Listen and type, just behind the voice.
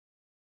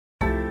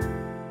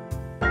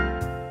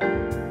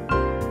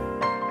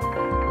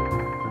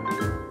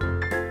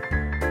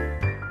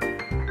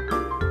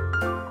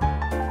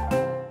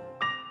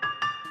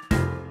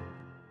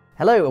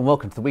Hello and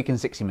welcome to the Week in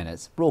 60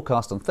 Minutes,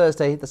 broadcast on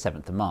Thursday the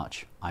 7th of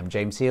March. I'm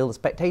James Heale, the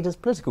Spectator's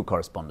political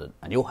correspondent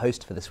and your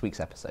host for this week's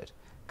episode.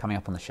 Coming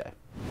up on the show.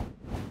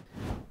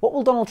 What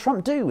will Donald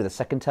Trump do with a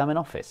second term in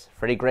office?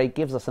 Freddy Gray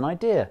gives us an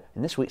idea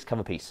in this week's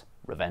cover piece,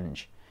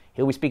 Revenge.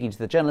 He'll be speaking to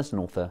the journalist and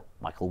author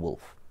Michael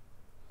Wolff.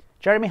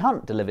 Jeremy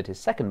Hunt delivered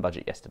his second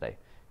budget yesterday.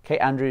 Kate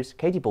Andrews,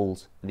 Katy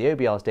Balls and the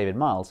OBR's David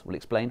Miles will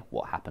explain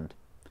what happened.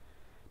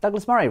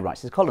 Douglas Murray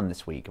writes his column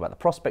this week about the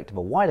prospect of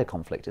a wider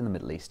conflict in the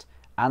Middle East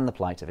and the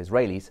plight of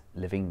Israelis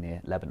living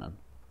near Lebanon.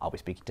 I'll be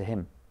speaking to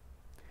him.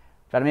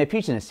 Vladimir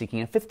Putin is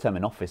seeking a fifth term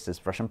in office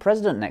as Russian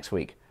president next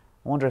week.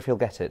 I wonder if he'll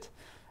get it.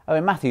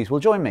 Owen Matthews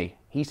will join me.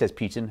 He says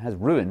Putin has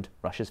ruined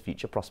Russia's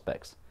future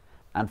prospects.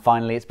 And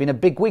finally, it's been a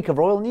big week of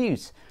royal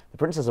news. The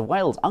Princess of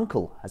Wales'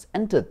 uncle has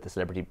entered the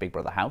celebrity Big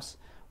Brother house,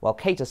 while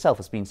Kate herself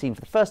has been seen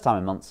for the first time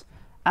in months,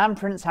 and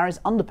Prince Harry's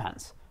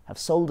underpants have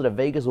sold at a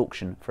Vegas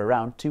auction for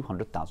around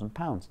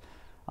 £200,000.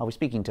 I'll be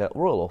speaking to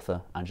royal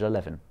author Angela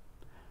Levin.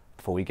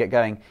 Before we get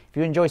going, if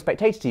you enjoy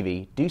Spectator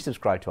TV, do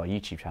subscribe to our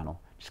YouTube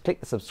channel. Just click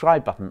the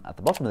subscribe button at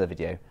the bottom of the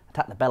video and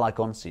tap the bell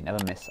icon so you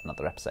never miss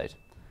another episode.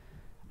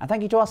 And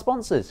thank you to our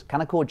sponsors,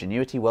 Canaccord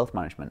Genuity Wealth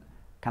Management.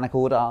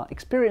 Canaccord are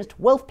experienced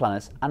wealth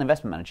planners and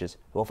investment managers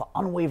who offer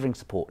unwavering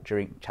support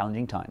during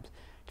challenging times.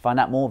 To find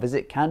out more,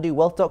 visit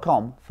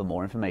candowealth.com for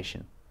more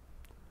information.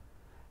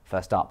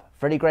 First up,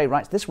 Freddy Gray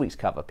writes this week's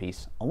cover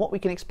piece on what we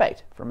can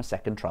expect from a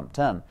second Trump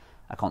term.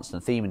 A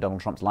constant theme in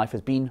Donald Trump's life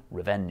has been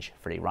revenge,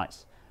 Freddy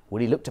writes. Will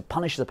he look to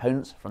punish his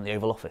opponents from the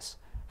Oval Office?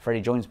 Freddy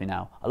joins me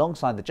now,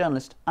 alongside the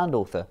journalist and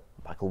author,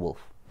 Michael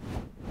Wolff.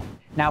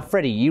 Now,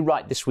 Freddy, you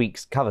write this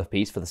week's cover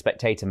piece for the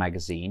Spectator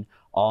magazine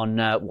on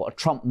what a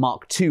Trump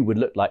Mark II would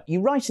look like.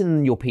 You write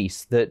in your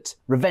piece that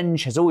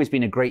revenge has always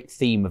been a great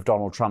theme of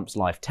Donald Trump's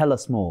life. Tell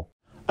us more.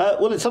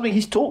 Well, it's something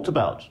he's talked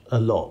about a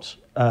lot.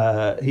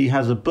 He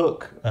has a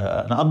book,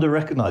 an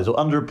under-recognised or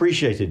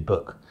underappreciated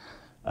book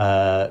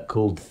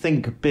called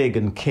Think Big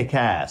and Kick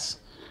Ass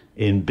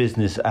in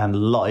Business and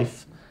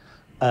Life.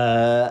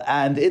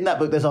 And in that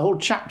book, there's a whole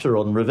chapter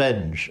on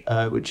revenge,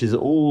 which is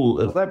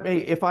all...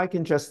 If I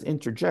can just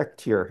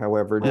interject here,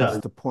 however,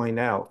 just to point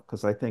out,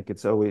 because I think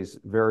it's always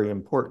very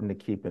important to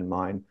keep in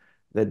mind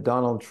that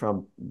Donald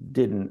Trump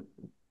didn't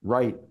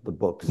write the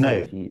books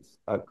that he's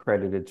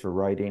credited to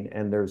writing,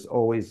 and there's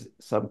always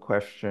some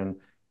question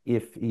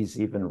if he's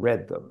even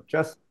read them.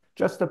 Just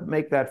to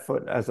make that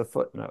as a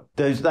footnote.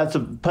 That's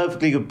a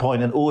perfectly good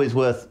point and always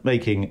worth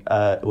making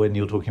when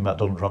you're talking about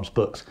Donald Trump's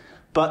books.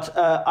 But,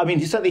 I mean,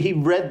 he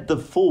read the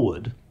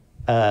foreword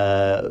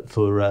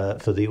for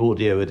the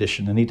audio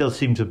edition, and he does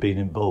seem to have been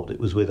involved. It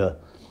was with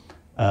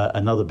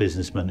another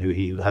businessman who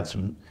he had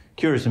some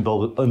curious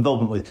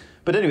involvement with.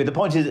 But anyway, the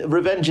point is,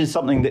 revenge is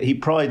something that he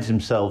prides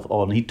himself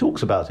on. He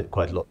talks about it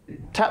quite a lot.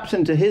 It taps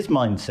into his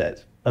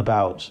mindset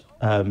about,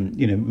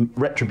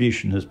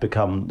 retribution has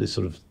become this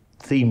sort of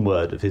theme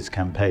word of his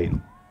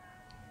campaign.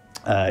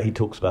 He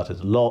talks about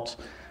it a lot.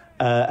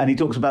 And he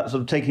talks about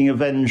sort of taking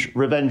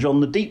revenge on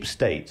the deep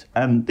state.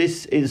 And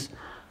this is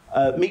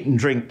meat and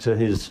drink to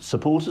his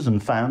supporters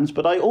and fans.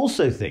 But I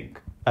also think,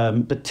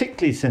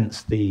 particularly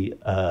since the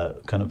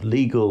kind of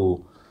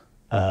legal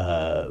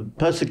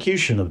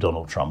persecution of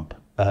Donald Trump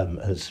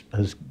has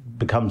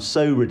become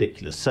so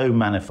ridiculous, so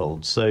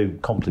manifold, so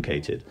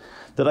complicated,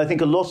 that I think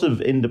a lot of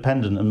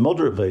independent and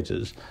moderate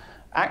voters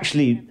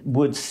actually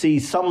would see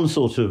some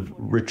sort of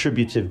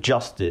retributive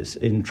justice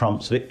in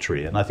Trump's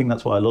victory. And I think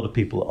that's why a lot of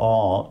people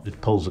are, if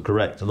polls are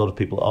correct, a lot of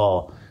people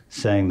are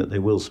saying that they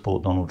will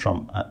support Donald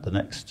Trump at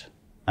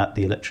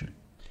the election.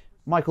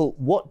 Michael,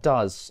 what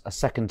does a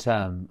second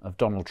term of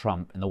Donald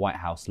Trump in the White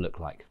House look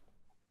like?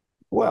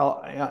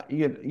 Well,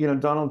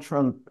 Donald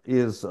Trump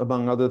is,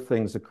 among other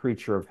things, a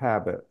creature of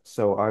habit.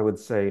 So I would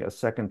say a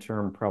second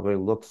term probably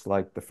looks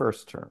like the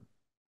first term.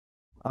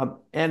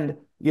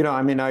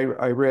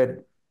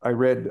 I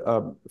read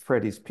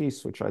Freddy's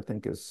piece, which I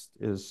think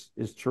is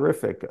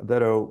terrific.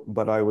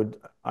 But I would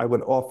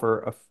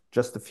offer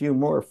just a few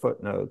more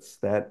footnotes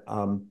that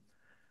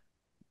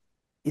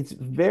it's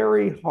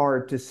very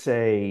hard to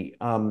say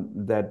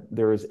that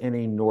there is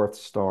any North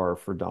Star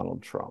for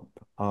Donald Trump,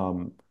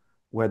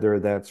 whether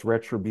that's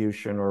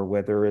retribution or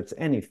whether it's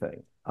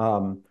anything,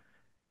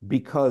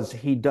 because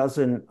he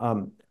doesn't.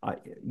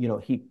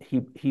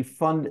 He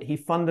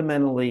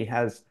fundamentally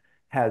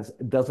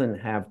doesn't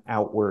have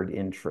outward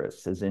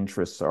interests. His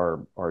interests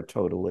are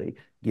totally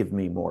give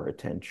me more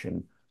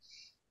attention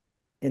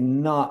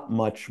and not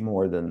much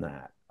more than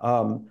that.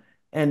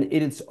 And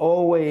it's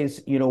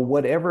always,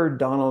 whatever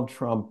Donald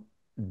Trump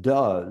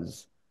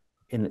does,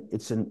 and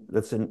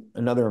that's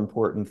another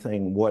important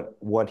thing,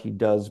 what he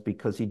does,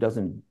 because he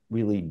doesn't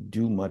really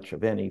do much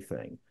of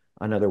anything.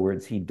 In other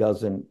words,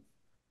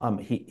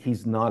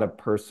 he's not a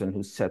person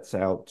who sets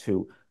out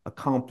to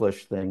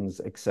accomplish things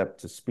except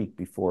to speak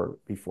before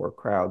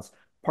crowds,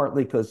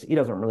 partly because he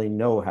doesn't really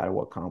know how to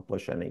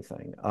accomplish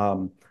anything.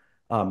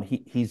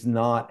 He's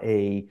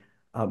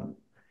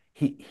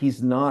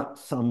not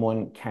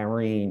someone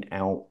carrying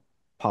out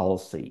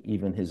policy,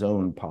 even his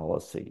own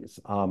policies.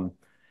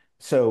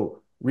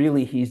 So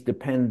really he's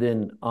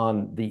dependent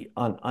on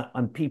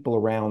on people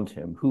around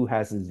him, who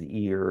has his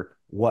ear,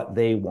 what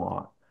they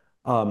want.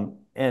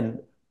 And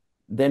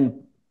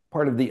then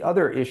part of the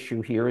other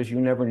issue here is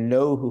you never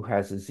know who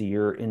has his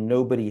ear, and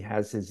nobody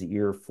has his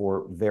ear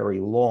for very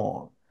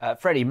long.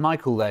 Freddie,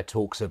 Michael there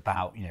talks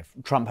about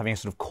Trump having a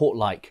sort of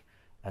court-like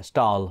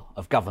style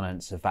of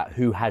governance, about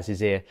who has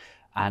his ear,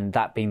 and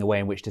that being the way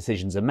in which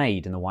decisions are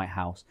made in the White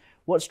House.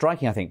 What's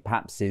striking, I think,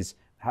 perhaps, is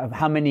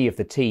how many of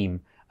the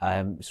team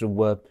sort of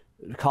were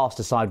cast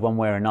aside one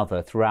way or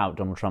another throughout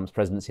Donald Trump's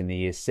presidency in the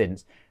years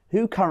since.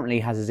 Who currently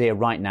has his ear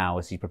right now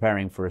as he's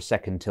preparing for a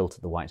second tilt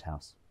at the White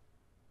House?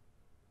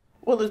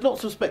 Well, there's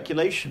lots of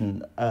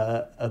speculation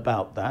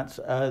about that.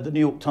 The New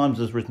York Times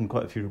has written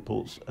quite a few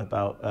reports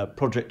about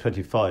Project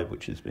 25,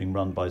 which is being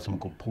run by someone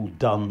called Paul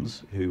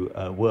Duns, who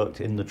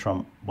worked in the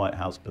Trump White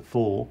House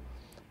before,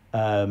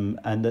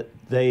 and that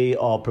they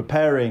are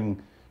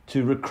preparing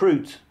to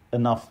recruit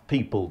enough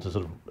people to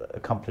sort of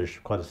accomplish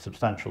quite a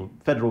substantial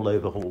federal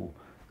overhaul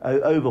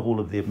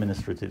of the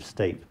administrative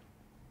state,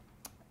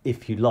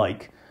 if you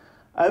like.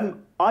 I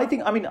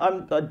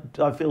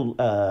feel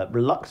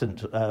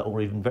reluctant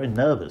or even very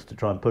nervous to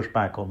try and push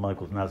back on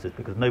Michael's analysis,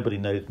 because nobody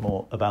knows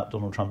more about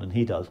Donald Trump than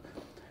he does.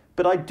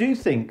 But I do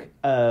think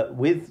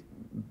with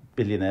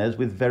billionaires,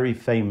 with very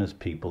famous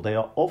people, they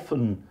are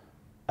often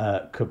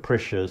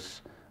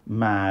capricious,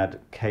 mad,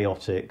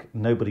 chaotic.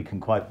 Nobody can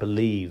quite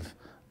believe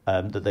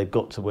that they've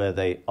got to where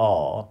they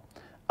are.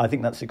 I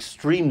think that's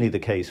extremely the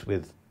case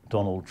with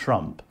Donald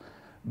Trump.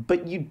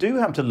 But you do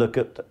have to look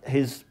at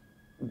his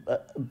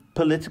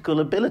political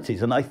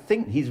abilities, and I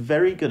think he's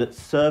very good at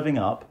serving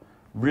up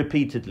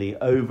repeatedly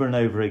over and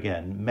over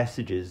again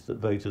messages that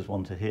voters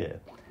want to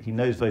hear. He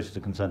knows voters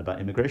are concerned about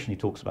immigration, he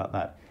talks about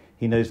that.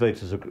 He knows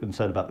voters are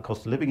concerned about the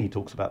cost of living, he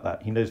talks about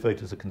that. He knows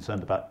voters are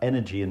concerned about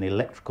energy and the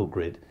electrical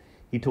grid,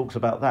 he talks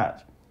about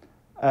that.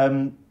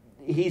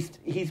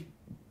 He's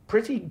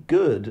pretty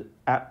good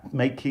at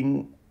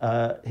making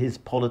his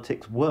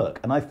politics work,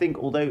 and I think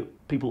although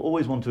people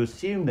always want to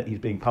assume that he's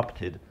being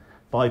puppeted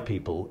by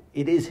people,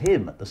 it is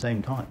him at the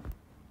same time.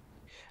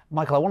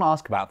 Michael, I want to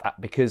ask about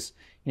that because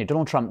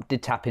Donald Trump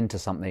did tap into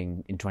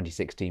something in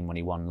 2016 when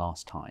he won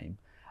last time.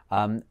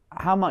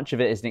 How much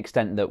of it is an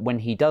extent that when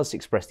he does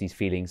express these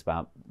feelings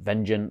about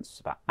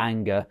vengeance, about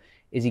anger,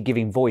 is he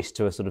giving voice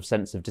to a sort of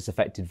sense of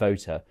disaffected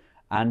voter?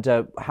 And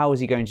how is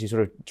he going to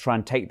sort of try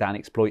and take that and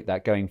exploit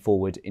that going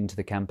forward into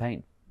the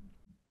campaign?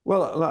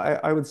 Well,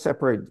 I would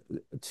separate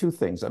two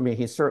things. I mean,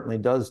 he certainly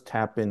does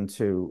tap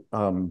into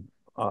a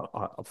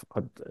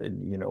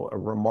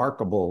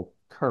remarkable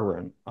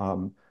current,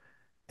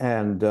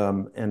 and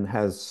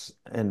has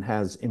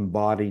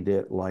embodied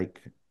it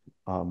like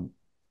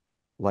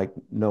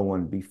no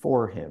one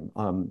before him.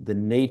 The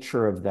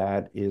nature of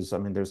that is, I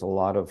mean, there's a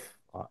lot of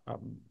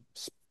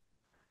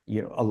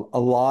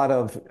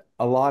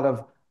a lot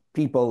of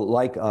people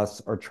like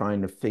us are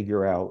trying to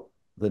figure out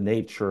the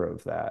nature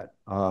of that.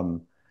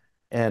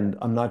 And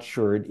I'm not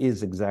sure it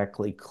is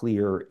exactly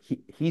clear.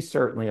 He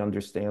certainly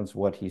understands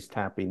what he's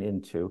tapping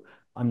into.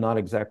 I'm not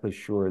exactly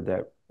sure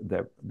that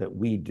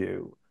we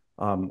do.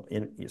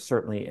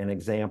 Certainly an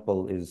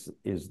example is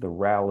the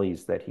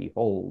rallies that he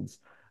holds.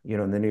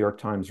 And the New York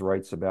Times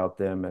writes about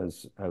them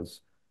as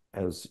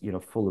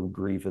full of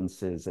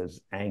grievances, as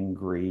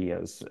angry,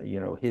 as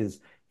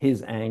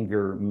his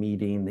anger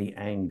meeting the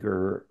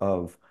anger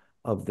of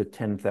the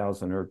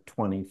 10,000 or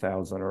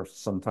 20,000 or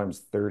sometimes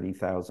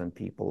 30,000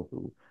 people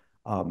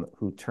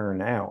who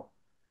turn out.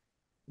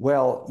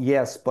 Well,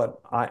 yes,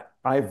 but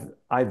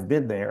I've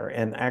been there,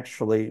 and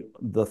actually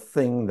the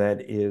thing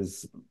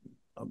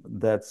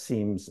that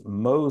seems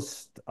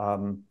most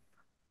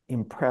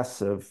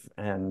impressive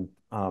and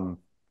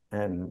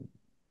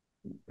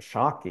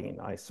shocking,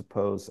 I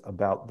suppose,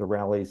 about the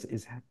rallies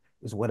is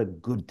what a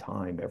good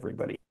time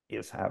everybody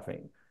is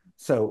having.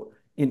 So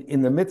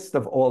in the midst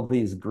of all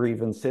these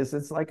grievances,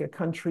 it's like a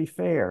country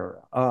fair,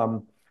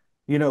 and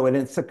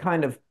it's a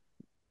kind of,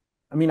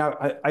 I mean,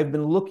 I've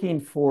been looking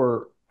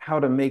for how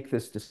to make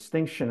this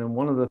distinction, and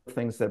one of the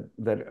things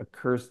that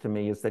occurs to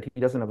me is that he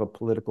doesn't have a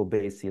political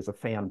base; he has a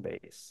fan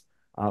base,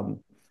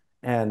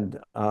 and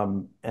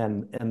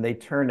they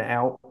turn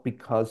out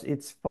because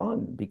it's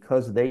fun,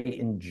 because they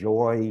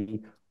enjoy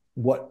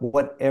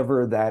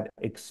whatever that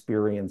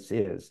experience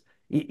is,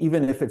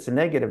 even if it's a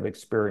negative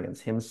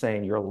experience. Him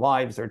saying your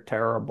lives are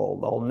terrible,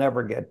 they'll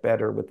never get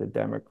better with the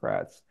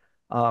Democrats.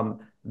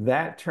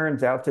 That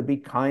turns out to be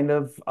kind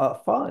of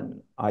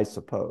fun, I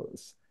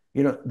suppose.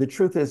 The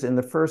truth is, in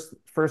the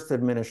first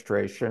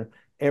administration,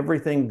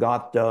 everything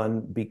got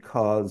done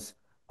because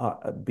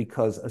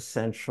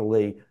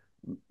essentially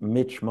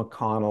Mitch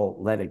McConnell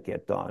let it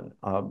get done.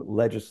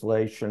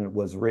 Legislation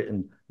was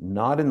written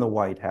not in the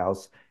White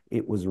House;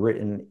 it was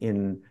written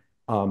in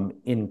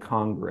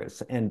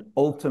Congress. And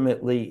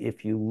ultimately,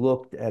 if you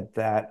looked at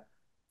that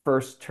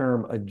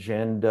first-term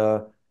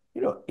agenda,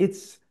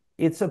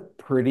 it's a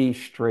pretty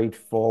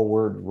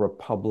straightforward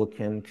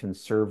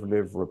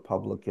conservative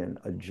Republican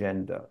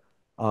agenda.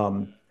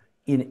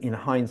 in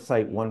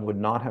hindsight, one would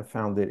not have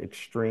found it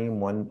extreme.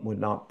 One would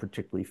not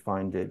particularly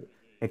find it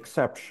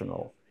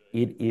exceptional.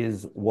 It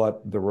is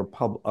what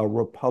a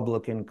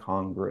Republican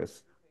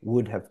Congress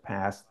would have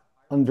passed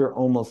under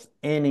almost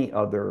any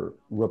other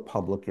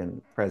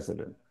Republican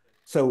president.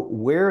 So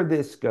where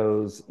this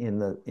goes in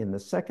the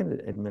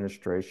second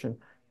administration,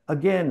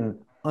 again,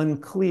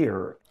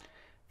 unclear.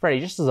 Freddie,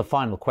 just as a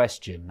final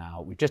question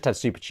now, we've just had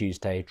Super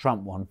Tuesday.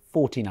 Trump won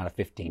 14 out of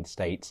 15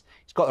 states.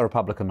 He's got the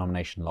Republican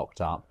nomination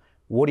locked up.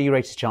 What do you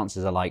rate his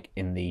chances are like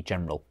in the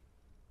general?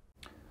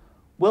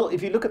 Well,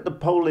 if you look at the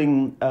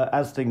polling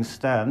as things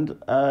stand,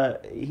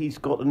 he's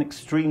got an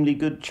extremely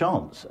good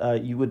chance.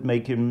 You would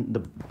make him, the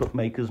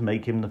bookmakers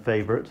make him the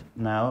favourite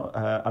now.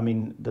 I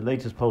mean, the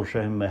latest polls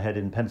show him ahead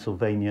in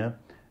Pennsylvania.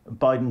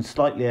 Biden's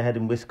slightly ahead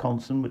in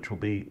Wisconsin, which will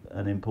be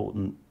an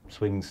important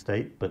swing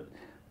state. But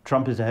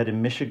Trump is ahead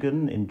in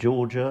Michigan, in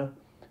Georgia,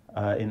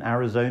 in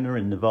Arizona,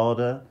 in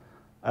Nevada.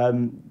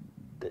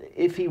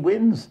 If he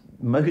wins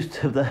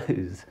most of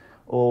those,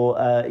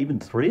 or even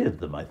three of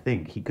them, I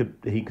think he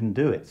can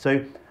do it.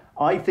 So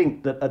I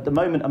think that at the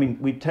moment, I mean,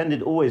 we've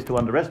tended always to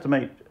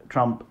underestimate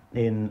Trump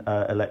in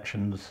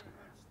elections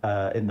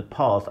in the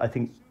past. I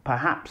think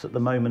perhaps at the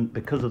moment,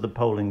 because of the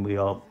polling, we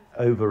are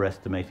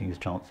overestimating his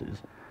chances,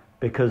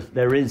 because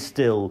there is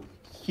still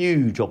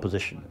huge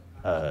opposition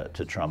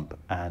to Trump,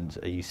 and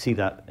you see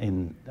that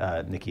in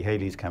Nikki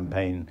Haley's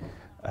campaign.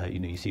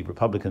 You see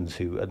Republicans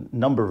a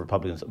number of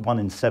Republicans, 1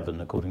 in 7,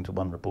 according to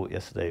one report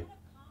yesterday,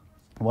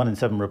 1 in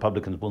 7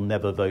 Republicans will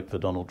never vote for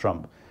Donald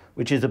Trump,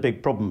 which is a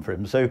big problem for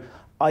him. So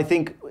I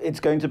think it's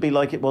going to be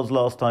like it was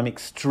last time,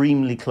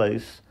 extremely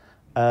close,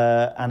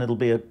 and it'll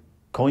be a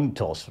coin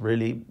toss,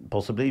 really,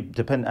 possibly.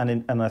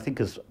 And I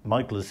think, as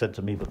Michael has said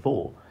to me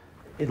before,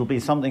 it'll be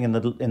something in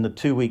the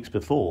 2 weeks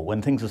before,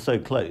 when things are so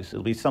close,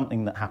 it'll be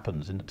something that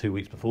happens in the 2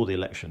 weeks before the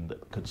election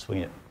that could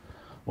swing it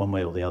one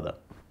way or the other.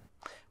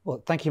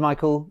 Well, thank you,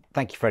 Michael.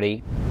 Thank you,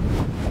 Freddie.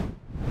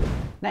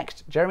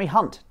 Next, Jeremy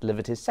Hunt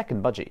delivered his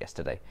second budget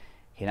yesterday.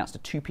 He announced a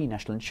 2p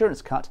national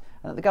insurance cut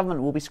and that the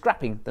government will be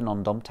scrapping the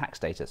non-dom tax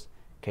status.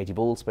 Katy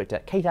Balls spoke to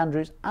Kate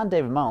Andrews and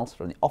David Miles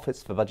from the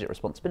Office for Budget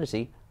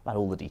Responsibility about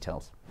all the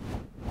details.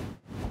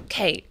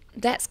 Kate,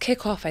 let's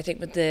kick off, I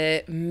think, with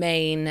the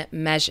main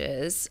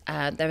measures.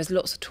 There was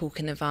lots of talk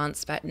in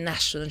advance about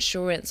national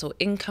insurance or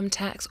income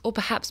tax, or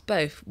perhaps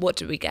both. What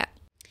did we get?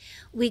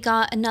 We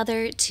got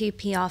another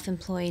 2p off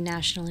employee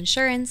national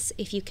insurance.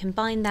 If you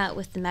combine that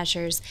with the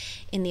measures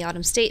in the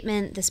autumn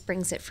statement, this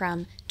brings it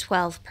from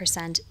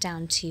 12%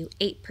 down to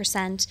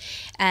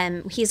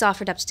 8%. He's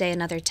offered up today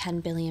another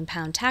 £10 billion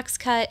tax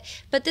cut,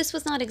 but this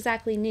was not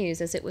exactly news,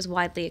 as it was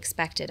widely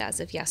expected as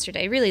of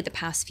yesterday, really the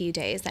past few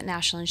days, that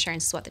national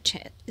insurance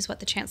is what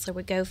the Chancellor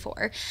would go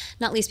for,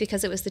 not least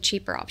because it was the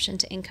cheaper option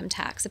to income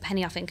tax. A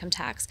penny off income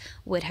tax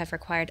would have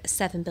required a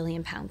 £7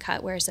 billion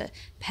cut, whereas a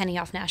penny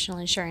off national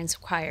insurance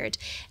required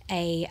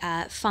a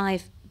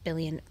 £5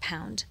 billion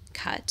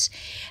cut.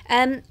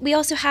 We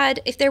also had,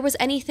 if there was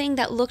anything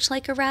that looked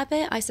like a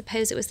rabbit, I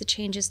suppose it was the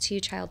changes to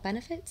child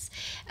benefits.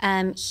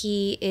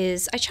 He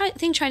is, I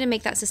think, trying to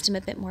make that system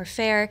a bit more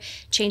fair,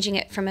 changing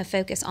it from a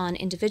focus on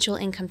individual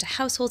income to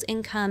household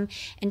income,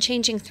 and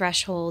changing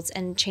thresholds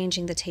and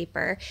changing the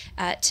taper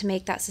to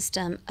make that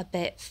system a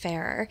bit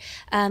fairer.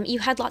 You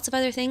had lots of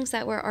other things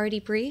that were already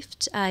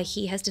briefed.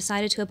 He has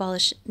decided to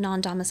abolish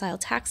non-domicile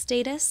tax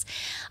status,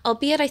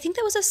 albeit I think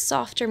that was a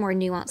softer, more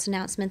nuanced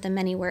announcement than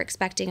many were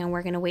expecting, and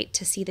we're going to wait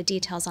to see the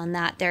details on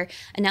that. They're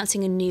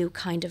announcing a new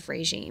kind of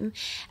regime.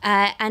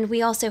 And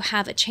we also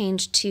have a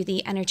change to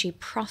the energy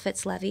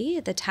profits levy,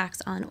 the tax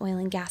on oil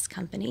and gas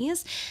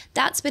companies.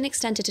 That's been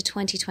extended to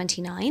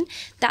 2029.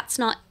 That's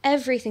not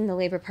everything the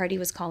Labour Party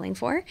was calling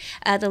for.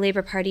 The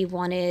Labour Party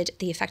wanted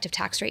the effective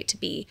tax rate to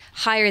be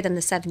higher than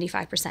the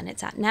 75%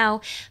 it's at now.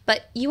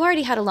 But you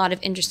already had a lot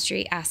of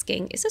industry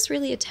asking, is this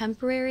really a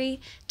temporary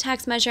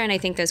tax measure? And I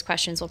think those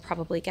questions will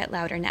probably get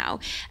louder now.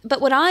 But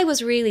what I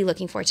was really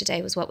looking for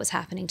today was what was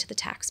happening to the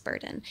tax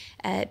burden,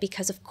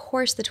 because of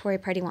course the Tory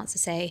party wants to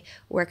say,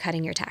 we're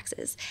cutting your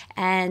taxes.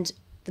 And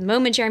the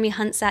moment Jeremy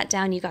Hunt sat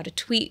down, you got a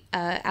tweet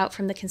out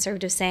from the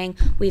Conservatives saying,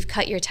 we've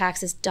cut your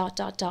taxes ...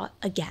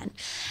 again.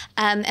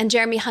 And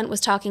Jeremy Hunt was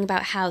talking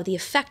about how the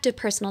effective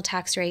personal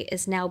tax rate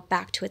is now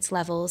back to its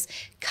levels,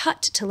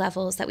 cut to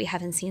levels that we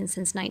haven't seen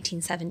since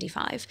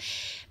 1975.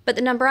 But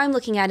the number I'm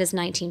looking at is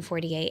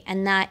 1948,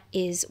 and that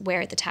is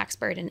where the tax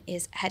burden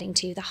is heading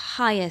to, the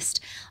highest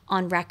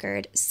on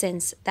record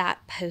since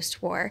that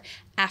post-war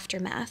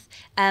aftermath.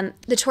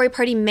 The Tory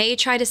party may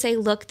try to say,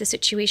 look, the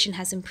situation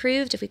has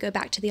improved. If we go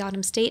back to the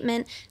autumn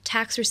statement,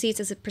 tax receipts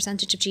as a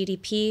percentage of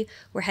GDP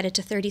were headed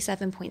to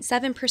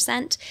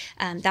 37.7%.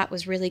 That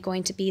was really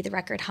going to be the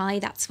record high.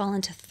 That's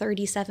fallen to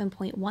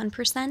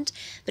 37.1%.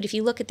 But if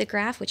you look at the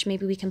graph, which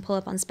maybe we can pull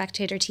up on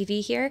Spectator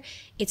TV here,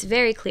 it's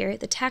very clear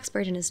the tax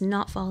burden is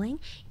not falling.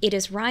 It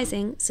is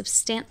rising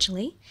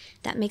substantially.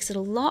 That makes it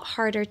a lot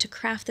harder to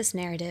craft this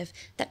narrative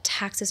that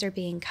taxes are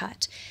being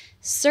cut.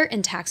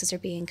 Certain taxes are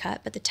being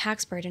cut, but the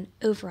tax burden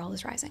overall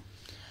is rising.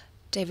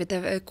 David,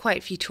 there are quite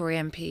a few Tory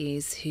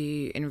MPs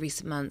who in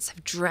recent months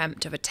have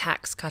dreamt of a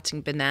tax-cutting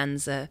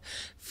bonanza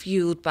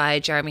fuelled by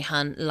Jeremy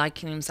Hunt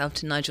likening himself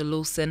to Nigel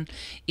Lawson,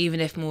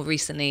 even if more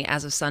recently,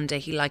 as of Sunday,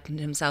 he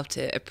likened himself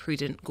to a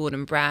prudent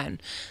Gordon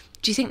Brown.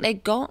 Do you think they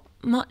got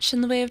much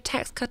in the way of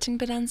tax-cutting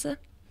bonanza?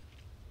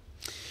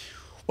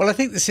 Well, I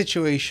think the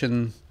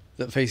situation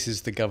that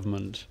faces the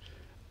government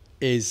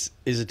is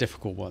a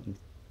difficult one.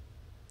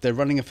 They're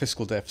running a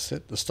fiscal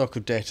deficit. The stock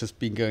of debt has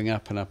been going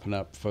up and up and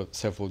up for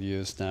several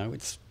years now.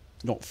 It's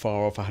not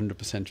far off 100%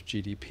 of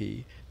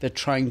GDP. They're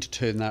trying to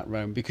turn that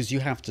round because you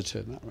have to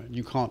turn that round.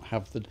 You can't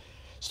have the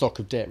stock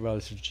of debt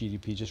relative to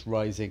GDP just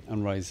rising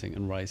and rising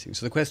and rising.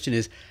 So the question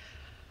is,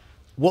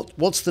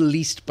 what's the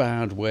least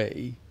bad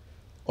way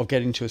of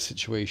getting to a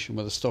situation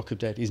where the stock of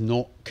debt is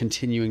not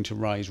continuing to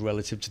rise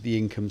relative to the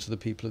incomes of the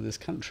people of this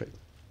country?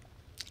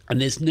 And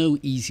there's no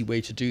easy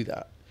way to do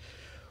that.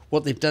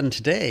 What they've done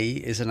today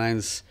is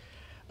announce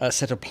a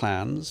set of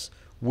plans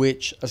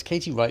which, as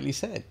Katy rightly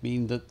said,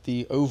 mean that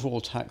the overall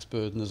tax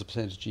burden as a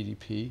percentage of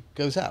GDP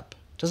goes up.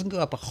 It doesn't go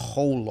up a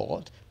whole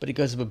lot, but it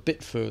goes up a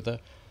bit further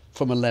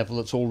from a level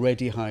that's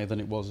already higher than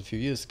it was a few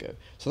years ago.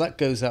 So that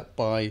goes up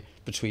by,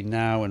 between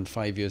now and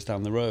 5 years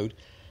down the road,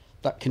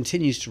 that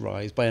continues to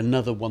rise by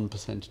another 1%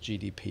 of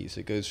GDP. So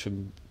it goes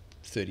from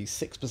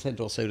 36%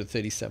 or so to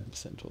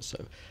 37% or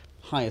so,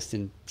 highest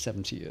in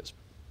 70 years.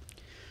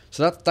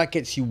 So that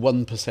gets you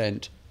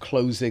 1%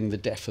 closing the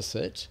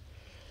deficit.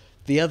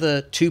 The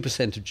other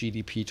 2% of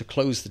GDP to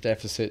close the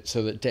deficit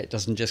so that debt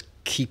doesn't just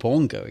keep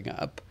on going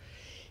up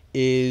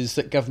is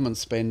that government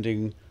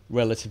spending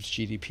relative to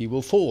GDP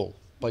will fall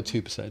by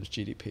 2% of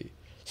GDP.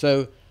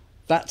 So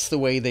that's the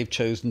way they've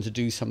chosen to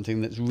do something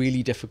that's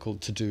really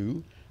difficult to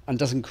do and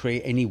doesn't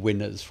create any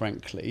winners,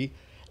 frankly,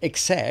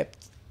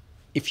 except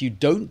if you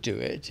don't do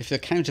it, if the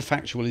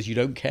counterfactual is you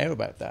don't care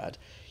about that,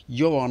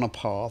 you're on a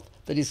path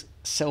that is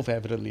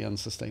self-evidently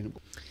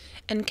unsustainable.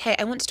 And Kate,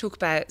 I want to talk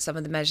about some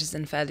of the measures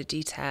in further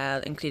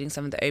detail, including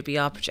some of the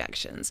OBR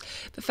projections.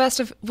 But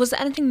first off, was there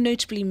anything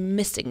notably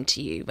missing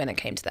to you when it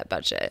came to that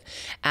budget?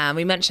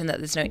 We mentioned that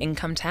there's no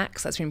income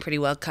tax. That's been pretty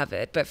well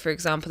covered. But for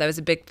example, there was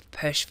a big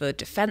push for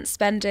defence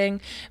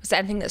spending. Was there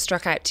anything that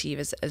struck out to you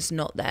as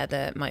not there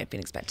that might have been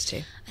expected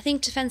to? I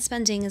think defence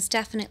spending is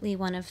definitely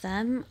one of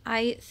them.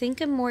 I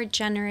think a more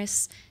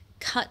generous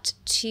cut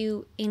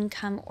to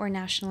income or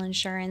national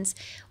insurance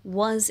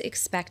was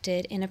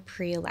expected in a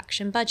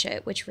pre-election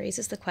budget, which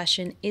raises the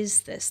question,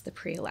 is this the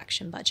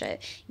pre-election budget?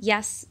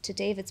 Yes, to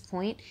David's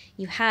point,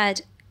 you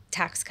had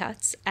tax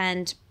cuts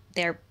and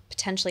they're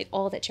potentially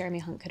all that Jeremy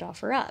Hunt could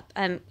offer up.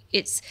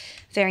 It's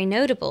very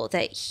notable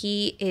that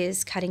he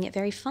is cutting it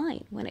very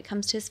fine when it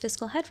comes to his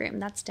fiscal headroom.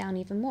 That's down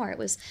even more. It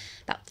was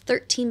about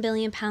 £13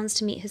 billion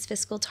to meet his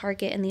fiscal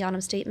target in the autumn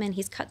statement.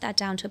 He's cut that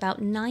down to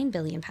about £9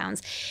 billion.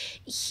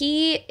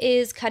 He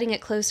is cutting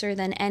it closer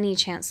than any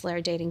chancellor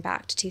dating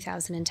back to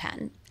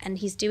 2010. And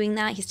he's doing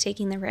that. He's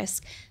taking the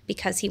risk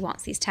because he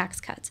wants these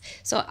tax cuts.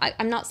 So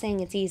I'm not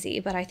saying it's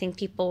easy, but I think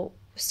people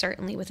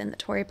certainly within the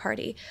Tory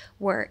party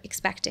were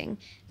expecting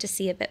to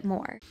see a bit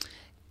more.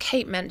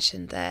 Kate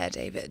mentioned there,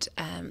 David,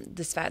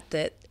 this fact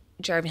that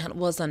Jeremy Hunt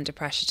was under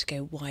pressure to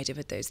go wider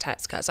with those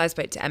tax cuts. I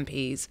spoke to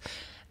MPs,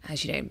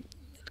 as you know,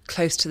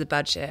 close to the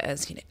budget,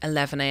 as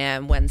 11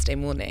 a.m. Wednesday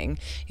morning.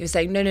 He was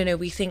saying, no,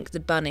 we think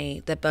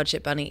the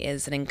budget bunny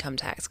is an income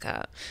tax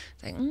cut.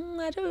 Saying,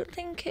 I don't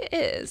think it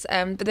is.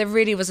 But there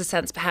really was a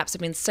sense perhaps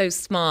of being so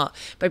smart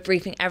by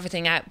briefing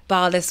everything out,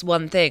 bar this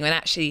one thing, when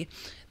actually,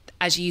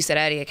 as you said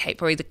earlier, Kate,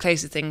 probably the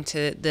closest thing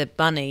to the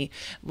bunny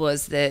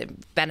was the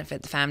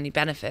family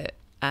benefit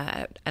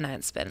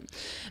announcement.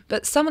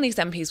 But some of these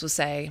MPs will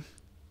say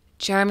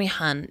Jeremy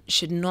Hunt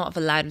should not have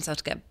allowed himself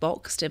to get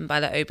boxed in by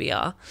the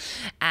OBR.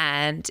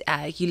 And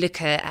you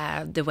look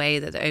at the way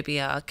that the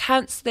OBR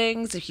counts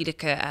things, if you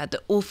look at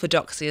the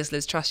orthodoxy, as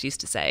Liz Truss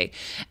used to say,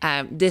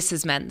 this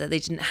has meant that they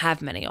didn't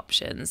have many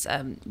options.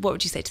 What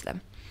would you say to them?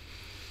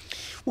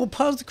 Well,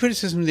 part of the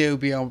criticism of the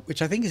OBR,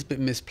 which I think is a bit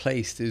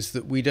misplaced, is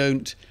that we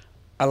don't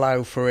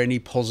allow for any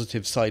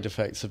positive side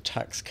effects of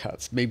tax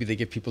cuts. Maybe they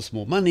give people some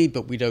more money,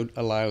 but we don't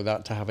allow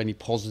that to have any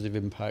positive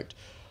impact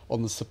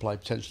on the supply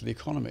potential of the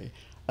economy.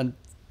 And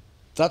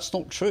that's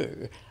not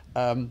true.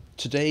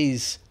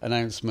 Today's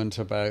announcement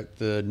about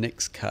the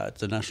NICS cut,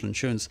 the national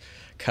insurance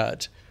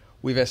cut,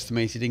 we've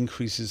estimated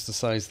increases the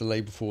size of the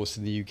labour force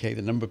in the UK,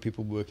 the number of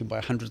people working, by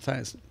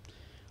 100,000.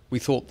 We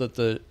thought that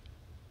the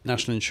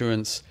national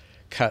insurance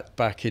cut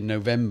back in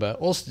November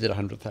also did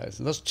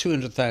 100,000. That's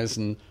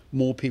 200,000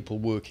 more people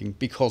working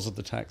because of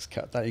the tax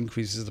cut. That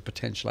increases the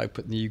potential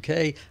output in the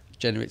UK,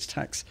 generates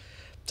tax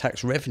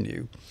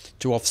revenue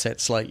to offset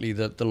slightly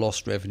the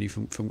lost revenue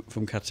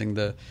from cutting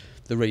the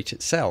rate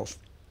itself.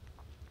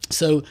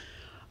 So,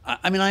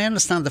 I mean, I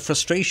understand the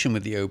frustration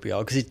with the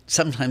OBR because it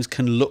sometimes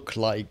can look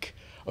like,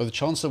 the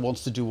Chancellor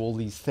wants to do all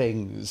these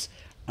things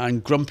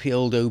and grumpy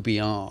old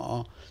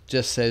OBR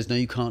just says, no,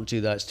 you can't do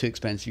that, it's too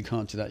expensive, you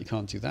can't do that, you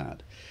can't do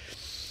that.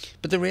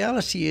 But the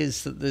reality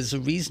is that there's a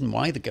reason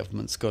why the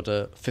government's got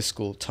a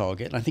fiscal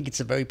target, and I think it's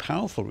a very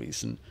powerful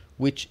reason,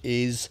 which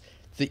is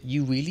that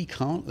you really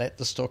can't let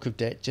the stock of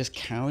debt just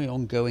carry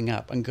on going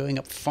up and going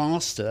up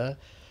faster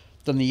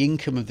than the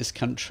income of this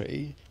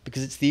country,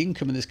 because it's the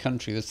income of this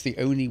country that's the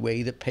only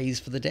way that pays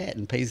for the debt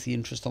and pays the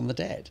interest on the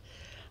debt.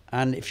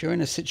 And if you're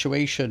in a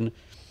situation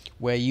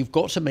where you've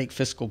got to make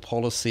fiscal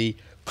policy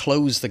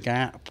close the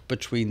gap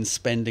between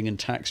spending and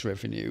tax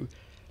revenue,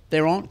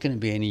 there aren't going to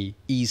be any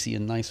easy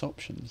and nice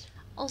options.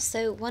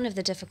 Also, one of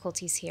the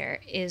difficulties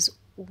here is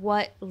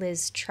what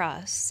Liz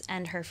Truss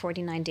and her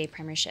 49-day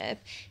premiership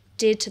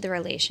did to the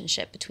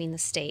relationship between the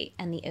state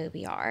and the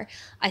OBR,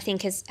 I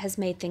think has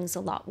made things a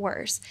lot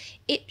worse.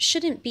 It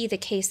shouldn't be the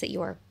case that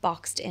you are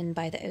boxed in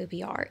by the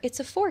OBR. It's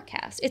a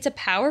forecast. It's a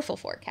powerful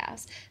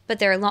forecast, but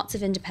there are lots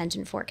of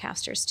independent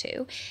forecasters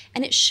too.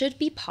 And it should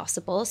be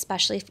possible,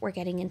 especially if we're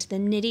getting into the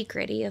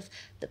nitty-gritty of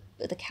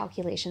the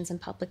calculations in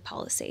public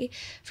policy,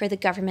 for the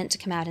government to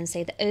come out and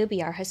say the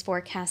OBR has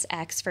forecast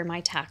X for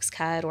my tax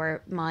cut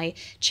or my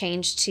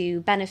change to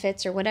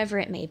benefits or whatever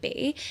it may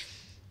be.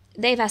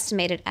 They've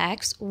estimated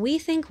X, we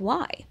think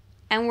Y,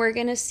 and we're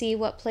going to see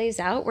what plays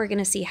out. We're going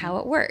to see how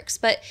it works.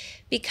 But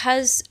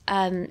because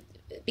of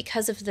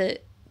the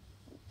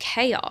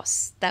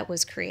chaos that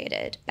was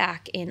created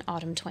back in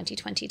autumn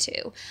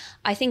 2022,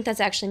 I think that's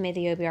actually made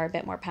the OBR a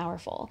bit more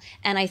powerful.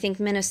 And I think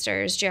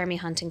ministers, Jeremy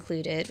Hunt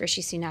included,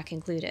 Rishi Sunak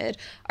included,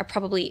 are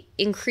probably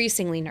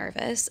increasingly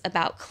nervous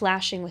about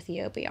clashing with the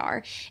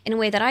OBR in a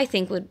way that I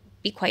think would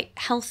be quite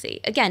healthy.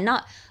 Again,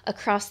 not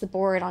across the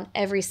board on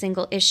every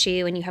single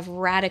issue and you have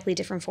radically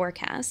different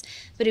forecasts,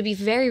 but it'd be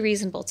very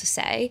reasonable to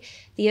say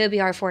the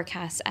OBR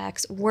forecasts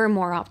X, we're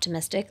more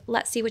optimistic.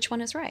 Let's see which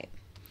one is right.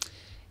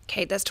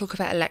 Okay, let's talk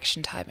about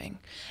election timing,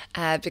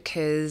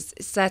 because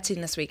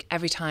certainly this week,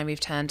 every time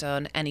we've turned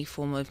on any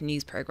form of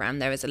news programme,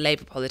 there is a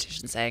Labour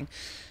politician saying,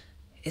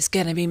 it's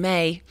going to be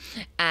May.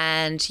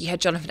 And you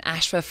had Jonathan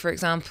Ashworth, for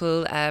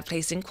example,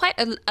 placing quite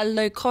a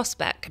low-cost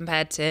bet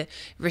compared to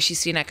Rishi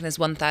Sunak and his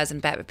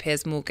 1,000 bet with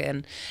Piers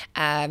Morgan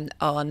on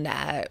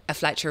a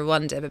flight to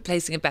Rwanda, but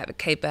placing a bet with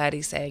Kay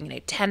Birdie saying,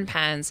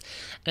 £10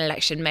 an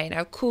election May.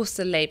 Now, of course,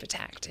 the Labour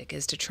tactic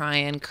is to try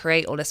and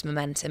create all this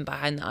momentum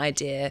behind the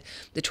idea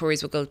the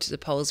Tories will go to the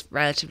polls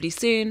relatively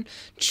soon,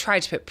 try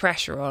to put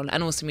pressure on,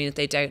 and also mean if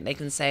they don't, they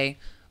can say,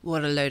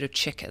 what a load of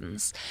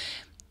chickens.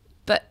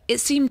 But it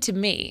seemed to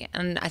me,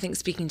 and I think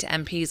speaking to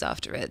MPs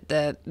after it,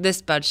 that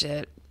this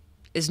budget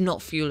is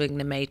not fueling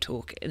the May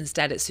talk.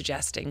 Instead, it's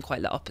suggesting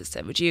quite the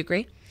opposite. Would you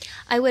agree?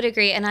 I would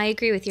agree, and I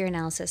agree with your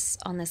analysis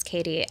on this,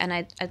 Katy, and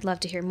I'd love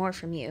to hear more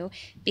from you,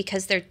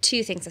 because there are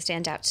two things that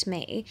stand out to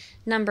me.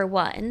 Number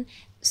one,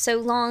 so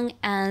long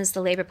as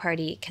the Labour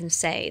Party can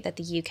say that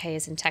the UK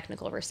is in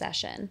technical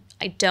recession,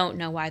 I don't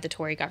know why the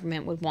Tory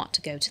government would want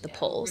to go to the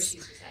polls.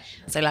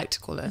 As they like to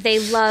call it. They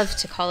love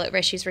to call it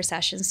Rishi's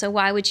recession. So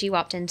why would you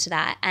opt into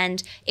that?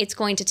 And it's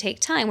going to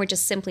take time. We're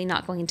just simply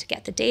not going to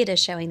get the data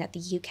showing that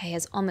the UK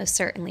has almost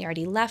certainly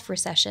already left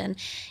recession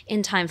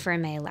in time for a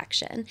May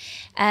election.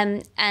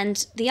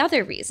 And the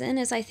other reason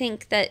is I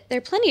think that there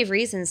are plenty of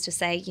reasons to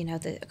say,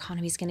 the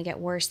economy's going to get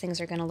worse, things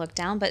are going to look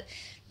down, but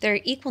there are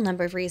equal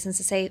number of reasons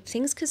to say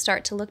things could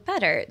start to look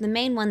better. The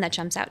main one that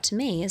jumps out to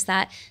me is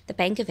that the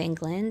Bank of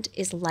England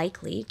is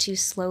likely to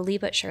slowly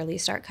but surely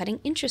start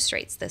cutting interest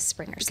rates this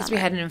spring or summer. Because we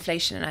had an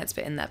inflation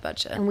announcement in that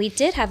budget. And we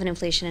did have an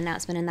inflation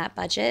announcement in that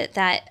budget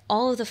that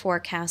all of the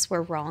forecasts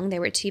were wrong. They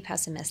were too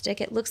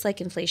pessimistic. It looks like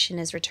inflation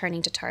is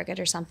returning to target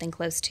or something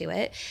close to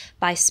it.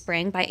 By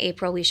spring, by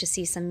April, we should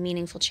see some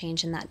meaningful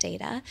change in that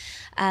data.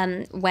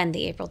 When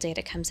the April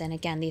data comes in,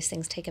 again, these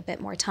things take a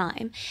bit more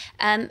time.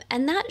 And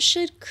that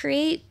should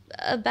create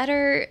a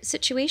better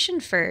situation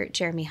for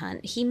Jeremy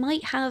Hunt. He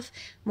might have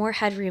more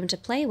headroom to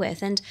play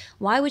with. And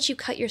why would you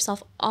cut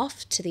yourself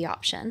off to the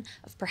option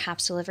of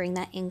perhaps delivering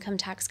that income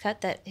tax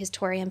cut that his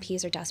Tory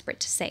MPs are desperate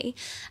to see?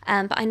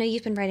 But I know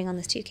you've been writing on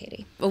this too,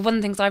 Katy. Well, one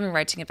of the things I've been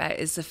writing about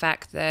is the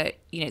fact that,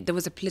 there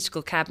was a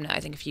political cabinet,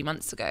 I think a few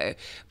months ago,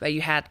 where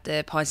you had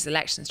the party's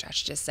election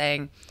strategist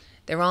saying,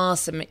 there are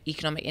some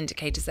economic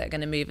indicators that are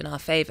going to move in our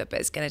favour, but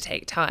it's going to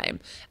take time.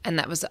 And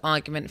that was the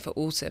argument for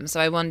autumn. So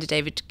I wonder,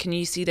 David, can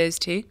you see those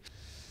too?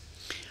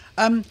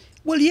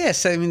 Well,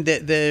 yes. I mean,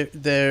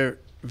 they're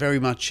very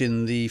much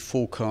in the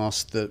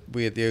forecast that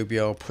we at the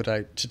OBR put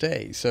out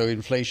today. So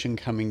inflation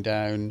coming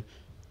down,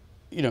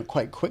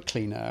 quite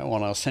quickly now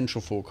on our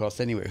central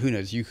forecast. Anyway, who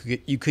knows? You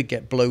could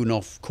get blown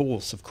off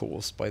course, of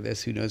course, by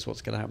this. Who knows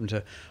what's going to happen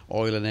to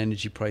oil and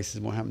energy prices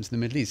and what happens in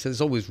the Middle East? So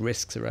there's always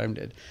risks around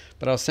it.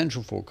 But our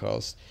central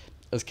forecast,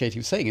 as Katy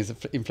was saying, is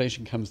that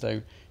inflation comes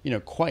down,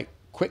 quite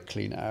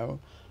quickly now,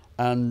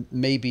 and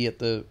maybe at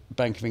the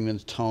Bank of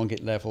England's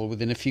target level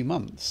within a few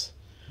months.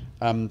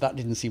 That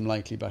didn't seem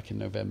likely back in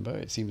November.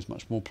 It seems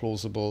much more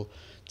plausible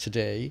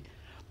today.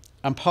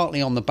 And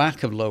partly on the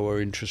back of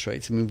lower interest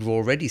rates. I mean, we've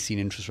already seen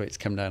interest rates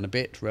come down a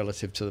bit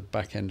relative to the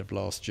back end of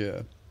last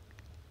year.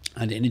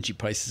 And energy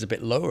prices are a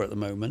bit lower at the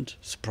moment,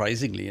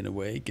 surprisingly in a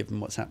way, given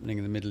what's happening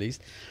in the Middle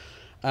East.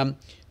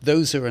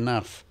 Those are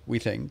enough, we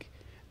think,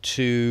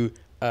 to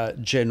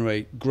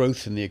generate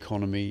growth in the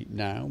economy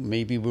now.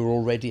 Maybe we're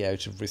already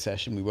out of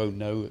recession. We won't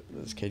know,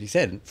 as Katy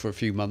said, for a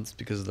few months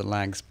because of the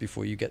lags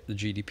before you get the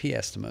GDP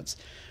estimates.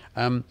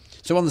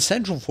 So on the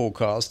central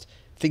forecast,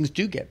 things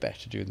do get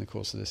better during the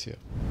course of this year.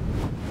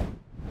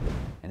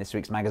 In this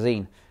week's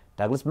magazine,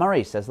 Douglas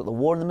Murray says that the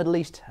war in the Middle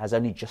East has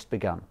only just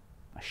begun.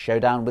 A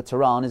showdown with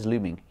Tehran is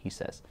looming, he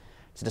says.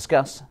 To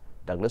discuss,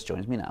 Douglas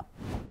joins me now.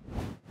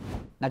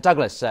 Now,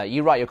 Douglas,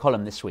 you write your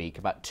column this week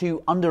about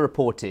two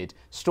underreported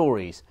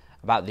stories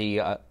about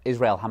the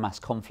Israel-Hamas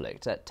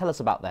conflict. Tell us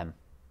about them.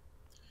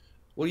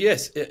 Well,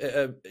 yes,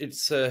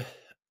 it's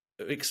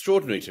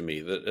extraordinary to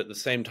me that at the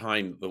same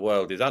time the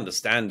world is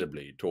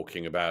understandably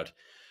talking about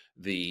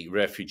the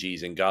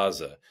refugees in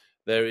Gaza,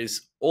 there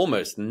is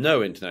almost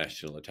no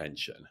international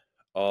attention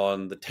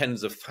on the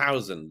tens of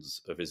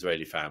thousands of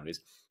Israeli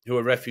families who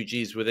are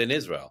refugees within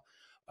Israel.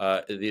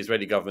 The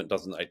Israeli government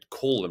doesn't like to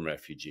call them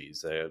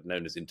refugees. They are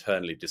known as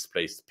internally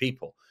displaced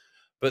people.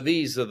 But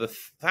these are the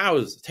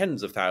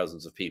tens of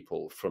thousands of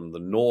people from the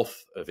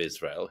north of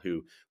Israel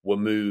who were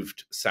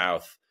moved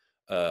south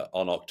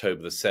on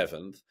October the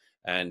 7th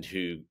and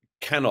who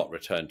cannot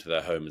return to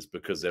their homes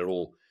because they're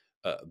all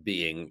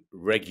being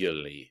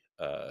regularly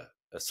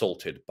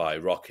assaulted by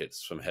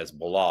rockets from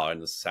Hezbollah in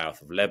the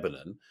south of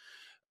Lebanon.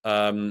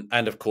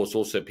 And of course,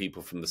 also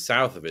people from the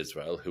south of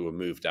Israel who were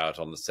moved out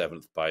on the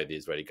 7th by the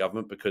Israeli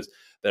government because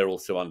they're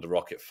also under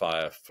rocket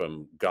fire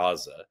from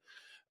Gaza.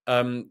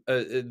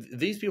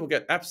 These people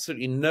get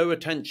absolutely no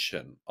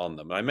attention on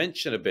them. I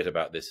mentioned a bit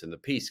about this in the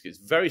piece. It's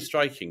very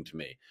striking to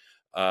me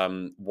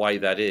why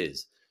that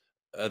is.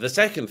 The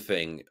second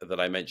thing that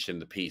I mentioned in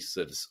the piece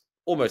that is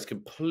almost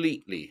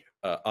completely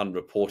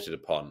unreported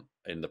upon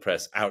in the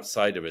press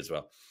outside of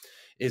Israel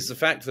is the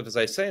fact that, as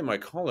I say in my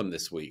column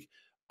this week,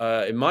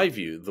 in my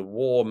view, the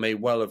war may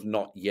well have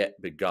not yet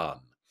begun.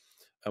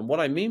 And what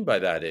I mean by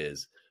that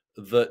is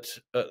that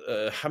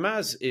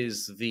Hamas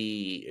is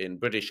in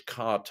British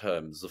car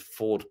terms, the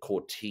Ford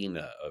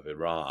Cortina of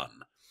Iran.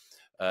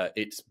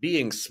 It's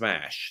being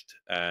smashed,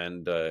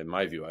 and in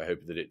my view, I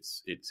hope that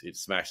it's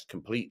smashed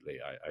completely.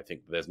 I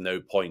think there's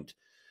no point,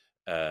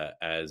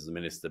 as the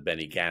Minister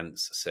Benny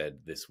Gantz said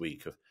this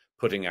week, of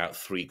putting out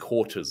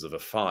 3/4 of a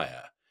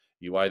fire.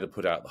 You either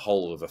put out the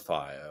whole of a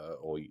fire,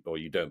 or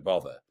you don't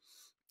bother.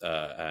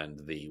 And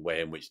the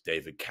way in which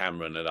David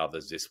Cameron and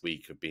others this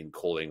week have been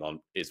calling on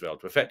Israel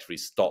to effectively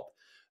stop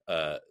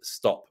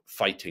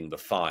fighting the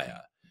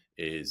fire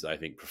is, I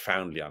think,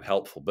 profoundly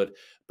unhelpful. But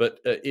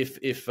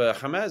if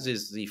Hamas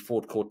is the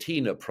Ford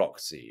Cortina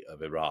proxy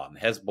of Iran,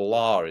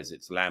 Hezbollah is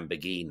its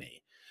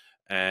Lamborghini,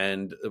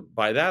 and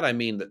by that I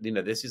mean that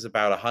this is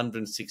about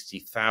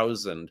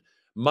 160,000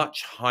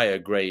 much higher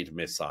grade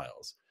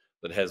missiles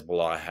that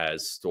Hezbollah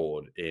has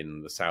stored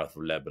in the south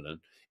of Lebanon,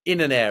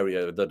 in an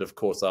area that, of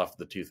course, after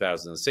the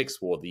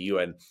 2006 war, the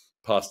UN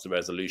passed a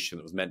resolution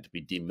that was meant to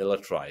be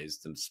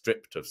demilitarized and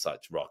stripped of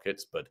such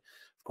rockets. But,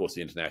 of course,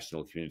 the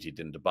international community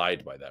didn't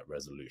abide by that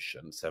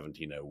resolution,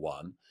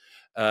 1701.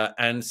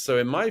 And so,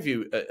 in my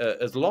view,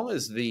 as long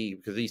as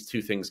because these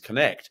two things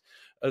connect,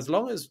 as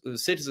long as the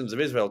citizens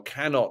of Israel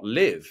cannot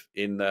live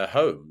in their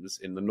homes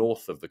in the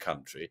north of the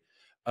country,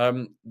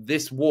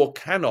 this war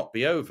cannot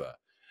be over.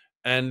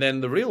 And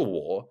then the real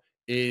war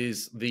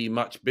is the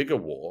much bigger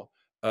war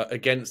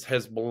against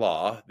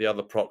Hezbollah, the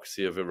other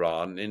proxy of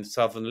Iran, in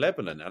southern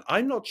Lebanon. And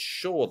I'm not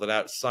sure that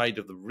outside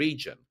of the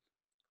region,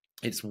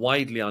 it's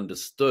widely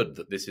understood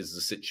that this is the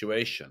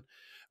situation.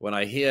 When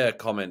I hear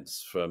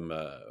comments from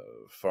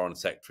Foreign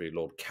Secretary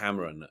Lord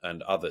Cameron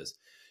and others,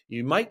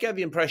 you might get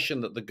the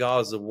impression that the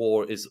Gaza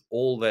war is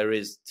all there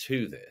is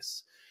to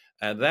this.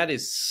 And that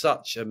is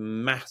such a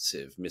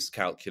massive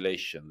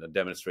miscalculation, a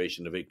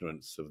demonstration of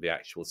ignorance of the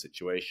actual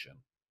situation.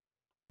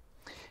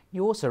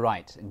 You also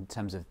write, in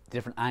terms of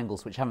different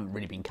angles which haven't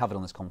really been covered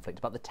on this conflict,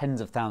 about the tens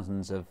of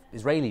thousands of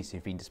Israelis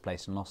who've been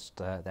displaced and lost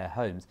their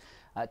homes.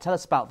 Tell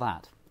us about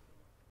that.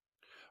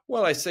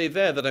 Well, I say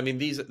there that, I mean,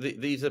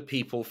 these are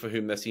people for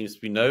whom there seems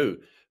to be no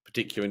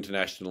particular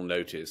international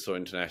notice or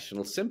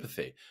international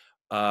sympathy.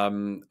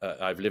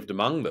 I've lived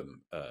among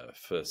them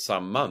for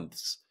some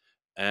months.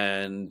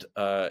 And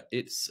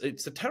it's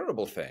a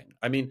terrible thing.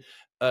 I mean,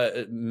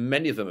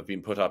 many of them have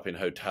been put up in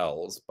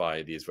hotels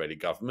by the Israeli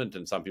government,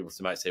 and some people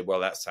might say, well,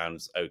 that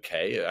sounds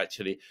okay.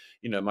 Actually,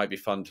 it might be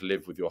fun to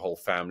live with your whole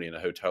family in a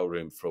hotel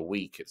room for a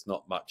week. It's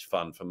not much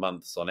fun for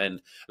months on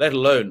end, let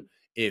alone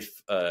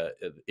if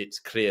it's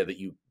clear that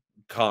you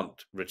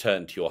can't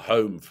return to your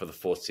home for the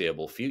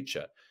foreseeable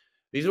future.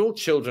 These are all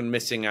children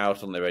missing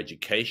out on their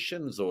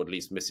educations, or at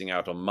least missing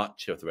out on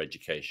much of their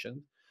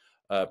education.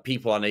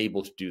 People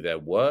unable to do their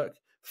work,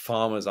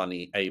 farmers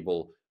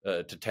unable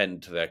to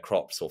tend to their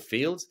crops or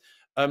fields.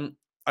 I'm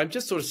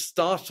just sort of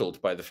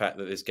startled by the fact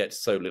that this gets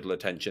so little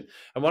attention.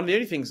 And one of the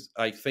only things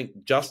I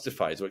think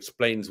justifies or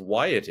explains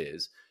why it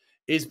is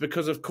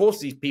because, of course,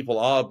 these people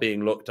are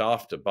being looked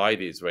after by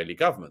the Israeli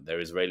government.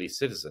 They're Israeli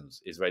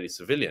citizens, Israeli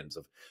civilians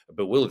of a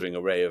bewildering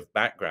array of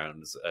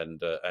backgrounds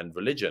and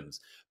religions.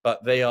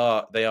 But they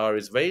are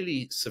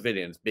Israeli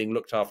civilians being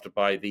looked after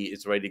by the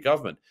Israeli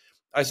government.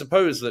 I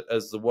suppose that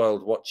as the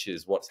world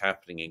watches what's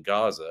happening in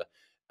Gaza,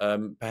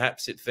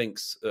 perhaps it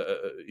thinks,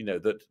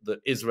 that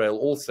Israel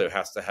also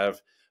has to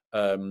have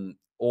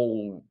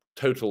all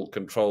total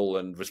control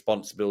and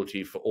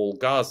responsibility for all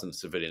Gazan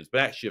civilians.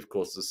 But actually, of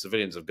course, the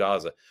civilians of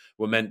Gaza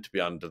were meant to be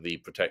under the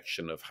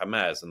protection of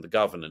Hamas and the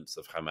governance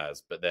of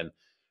Hamas. But then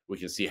we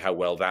can see how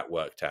well that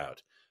worked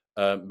out.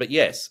 But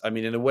yes, I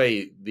mean, in a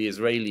way, the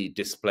Israeli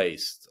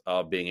displaced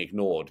are being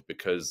ignored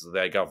because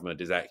their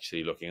government is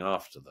actually looking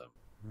after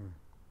them.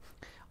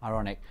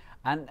 Ironic.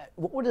 And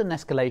what would an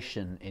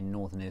escalation in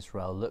northern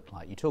Israel look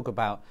like? You talk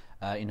about,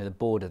 the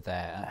border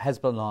there.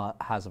 Hezbollah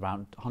has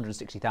around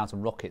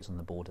 160,000 rockets on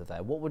the border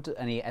there. What would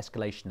any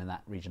escalation in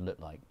that region look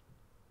like?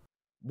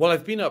 Well,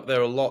 I've been up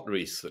there a lot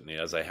recently,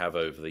 as I have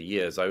over the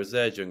years. I was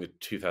there during the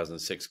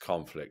 2006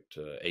 conflict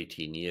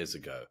 18 years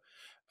ago,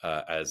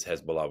 as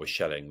Hezbollah was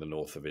shelling the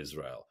north of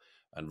Israel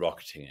and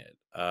rocketing it.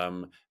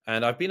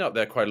 And I've been up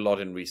there quite a lot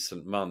in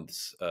recent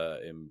months,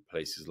 in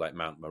places like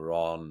Mount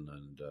Meron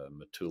and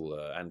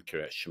Metula and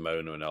Kiryat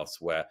Shimona and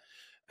elsewhere.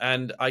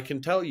 And I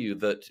can tell you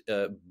that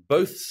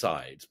both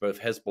sides,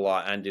 both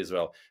Hezbollah and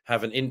Israel,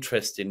 have an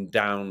interest in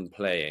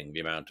downplaying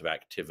the amount of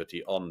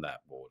activity on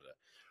that border.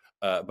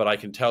 But I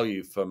can tell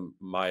you from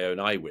my own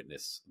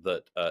eyewitness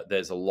that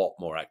there's a lot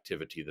more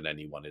activity than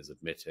anyone is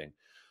admitting.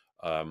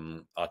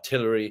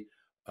 Artillery,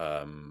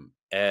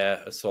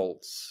 air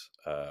assaults,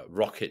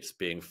 rockets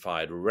being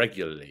fired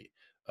regularly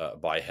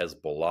by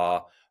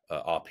Hezbollah,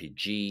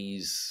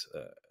 RPGs,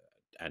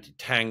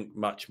 anti-tank,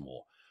 much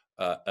more.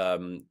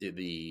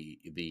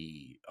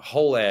 The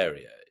whole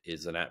area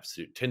is an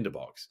absolute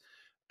tinderbox.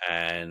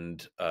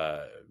 And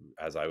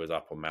as I was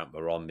up on Mount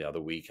Meron the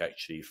other week,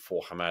 actually,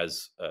 4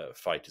 Hamas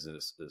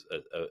fighters,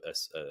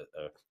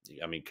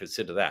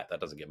 consider that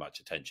doesn't get much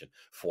attention.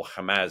 4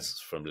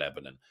 Hamas from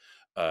Lebanon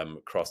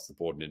crossed the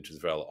border into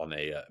Israel on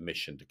a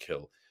mission to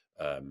kill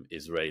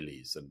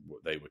Israelis, and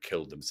they were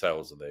killed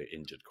themselves, and they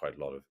injured quite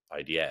a lot of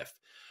IDF.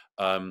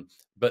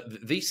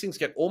 But these things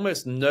get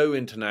almost no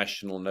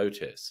international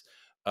notice.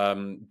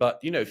 But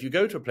if you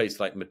go to a place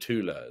like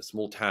Metula, a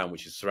small town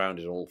which is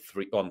surrounded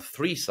on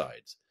three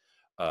sides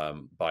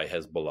by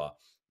Hezbollah,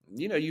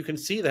 you can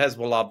see the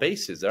Hezbollah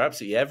bases. They're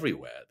absolutely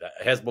everywhere. The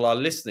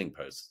Hezbollah listening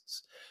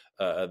posts,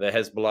 the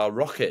Hezbollah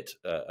rocket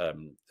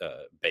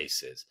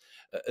bases.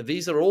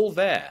 These are all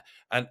there.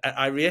 And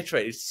I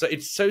reiterate,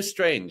 it's so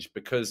strange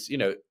because,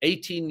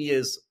 18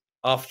 years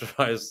after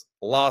I was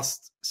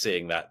last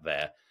seeing that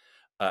there,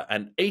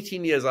 and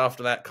 18 years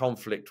after that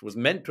conflict was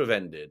meant to have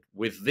ended,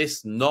 with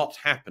this not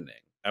happening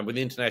and with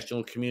the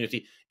international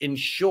community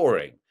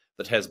ensuring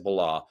that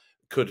Hezbollah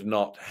could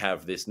not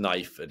have this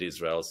knife at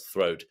Israel's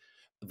throat,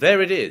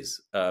 there it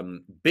is,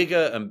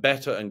 bigger and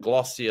better and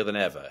glossier than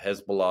ever,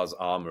 Hezbollah's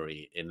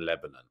armory in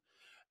Lebanon.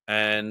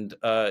 And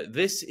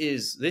this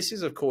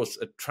is, of course,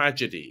 a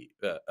tragedy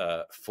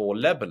for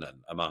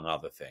Lebanon, among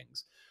other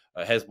things.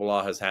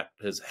 Hezbollah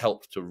has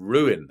helped to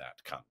ruin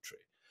that country.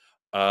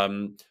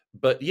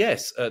 But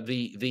yes,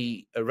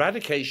 the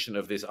eradication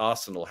of this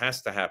arsenal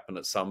has to happen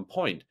at some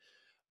point.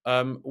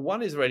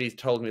 One Israeli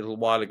told me a little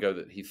while ago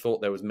that he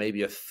thought there was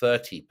maybe a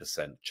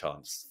 30%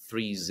 chance,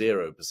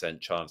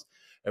 30% chance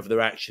of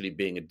there actually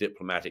being a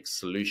diplomatic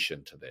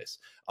solution to this,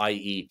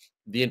 i.e.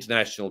 the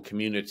international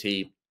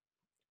community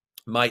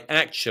might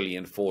actually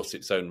enforce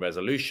its own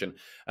resolution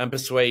and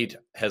persuade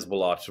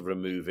Hezbollah to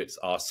remove its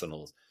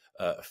arsenals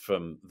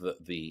from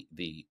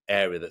the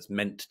area that's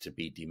meant to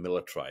be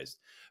demilitarized.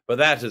 But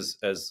that,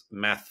 as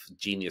math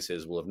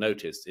geniuses will have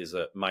noticed, is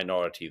a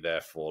minority,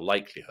 therefore,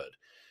 likelihood.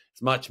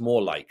 It's much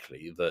more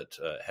likely that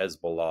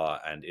Hezbollah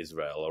and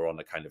Israel are on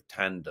a kind of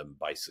tandem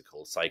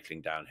bicycle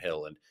cycling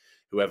downhill, and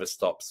whoever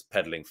stops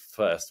pedaling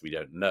first, we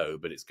don't know,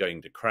 but it's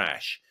going to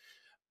crash.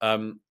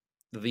 I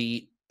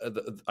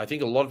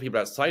think a lot of people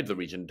outside the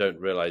region don't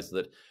realize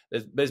that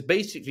there's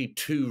basically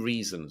two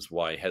reasons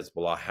why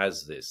Hezbollah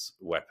has this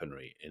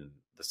weaponry in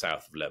the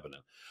south of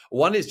Lebanon.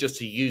 One is just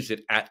to use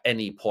it at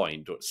any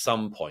point or at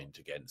some point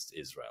against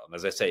Israel. And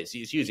as I say,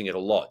 it's using it a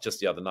lot. Just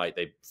the other night,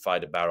 they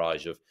fired a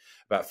barrage of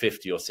about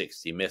 50 or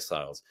 60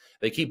 missiles.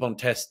 They keep on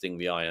testing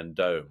the Iron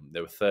Dome.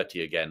 There were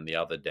 30 again the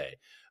other day.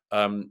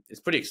 It's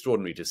pretty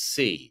extraordinary to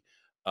see.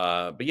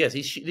 But yes,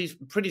 these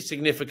pretty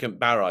significant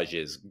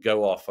barrages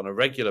go off on a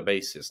regular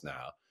basis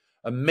now,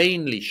 are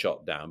mainly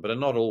shot down, but are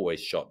not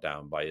always shot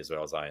down by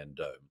Israel's Iron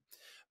Dome.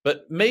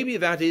 But maybe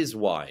that is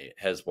why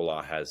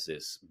Hezbollah has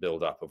this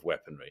build-up of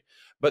weaponry.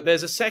 But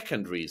there's a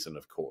second reason,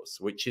 of course,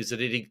 which is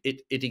that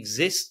it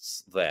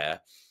exists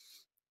there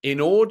in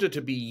order to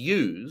be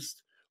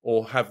used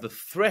or have the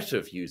threat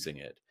of using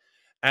it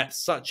at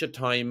such a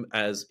time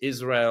as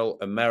Israel,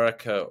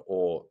 America,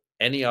 or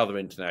any other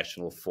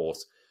international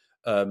force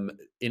in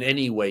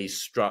any way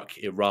struck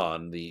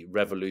Iran, the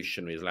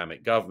revolutionary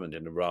Islamic government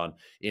in Iran,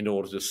 in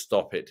order to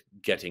stop it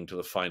getting to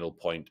the final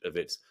point of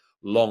its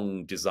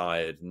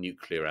long-desired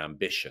nuclear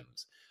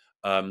ambitions.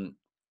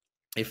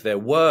 If there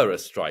were a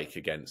strike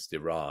against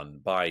Iran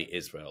by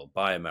Israel,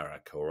 by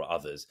America or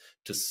others,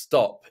 to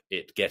stop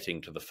it getting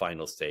to the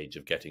final stage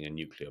of getting a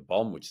nuclear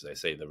bomb, which, as I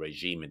say, the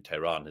regime in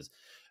Tehran has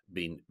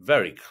been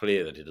very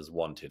clear that it has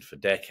wanted for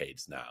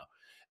decades now.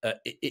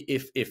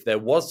 If there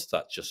was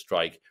such a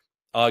strike,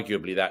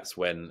 arguably that's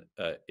when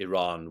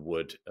Iran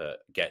would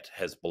get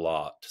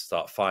Hezbollah to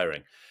start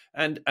firing.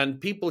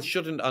 And people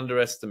shouldn't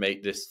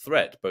underestimate this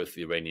threat, both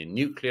the Iranian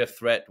nuclear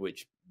threat,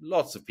 which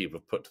lots of people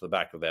have put to the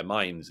back of their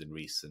minds in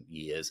recent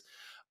years,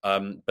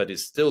 but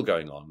is still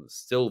going on,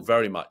 still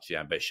very much the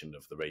ambition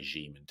of the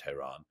regime in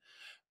Tehran.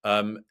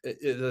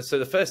 So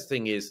the first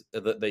thing is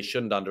that they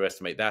shouldn't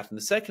underestimate that. And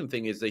the second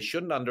thing is they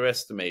shouldn't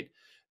underestimate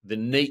the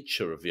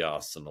nature of the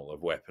arsenal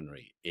of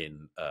weaponry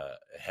in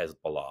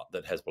Hezbollah,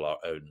 that Hezbollah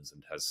owns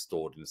and has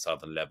stored in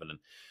southern Lebanon.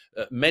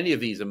 Many of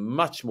these are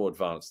much more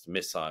advanced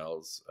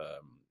missiles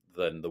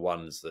than the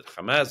ones that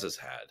Hamas has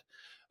had,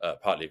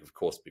 partly, of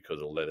course, because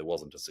although there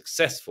wasn't a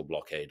successful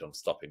blockade on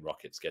stopping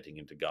rockets getting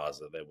into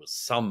Gaza, there was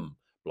some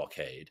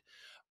blockade.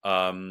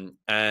 But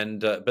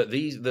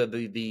the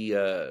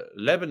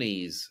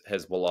Lebanese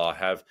Hezbollah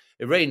have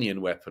Iranian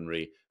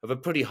weaponry of a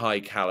pretty high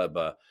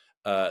caliber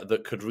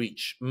that could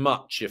reach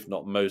much, if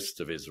not most,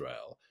 of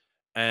Israel.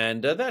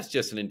 And that's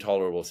just an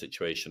intolerable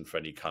situation for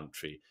any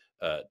country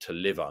to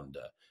live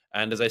under.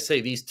 And as I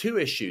say, these two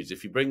issues,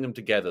 if you bring them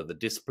together, the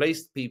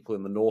displaced people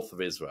in the north of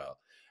Israel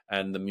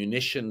and the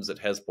munitions that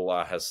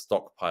Hezbollah has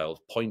stockpiled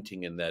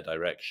pointing in their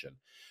direction,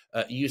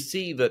 you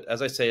see that,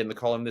 as I say in the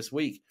column this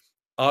week,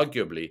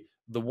 arguably,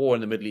 the war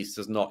in the Middle East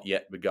has not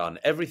yet begun.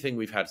 Everything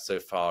we've had so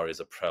far is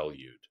a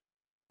prelude.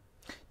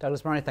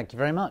 Douglas Murray, thank you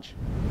very much.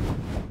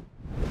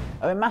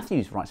 Owen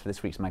Matthews writes for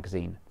this week's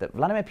magazine that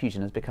Vladimir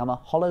Putin has become a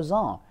hollow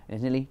czar in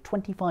his nearly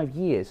 25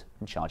 years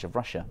in charge of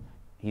Russia.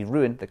 He's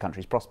ruined the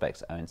country's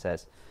prospects, Owen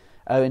says.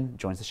 Owen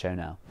joins the show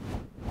now.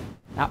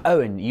 Now,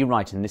 Owen, you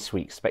write in this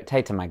week's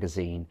Spectator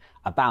magazine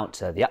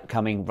about the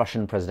upcoming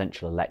Russian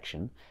presidential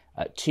election.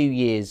 2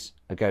 years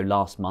ago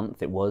last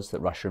month it was that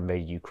Russia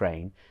invaded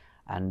Ukraine,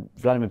 and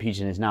Vladimir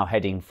Putin is now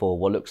heading for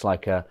what looks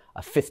like a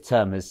fifth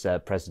term as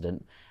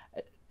president.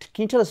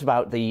 Can you tell us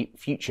about the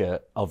future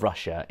of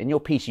Russia? In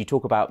your piece, you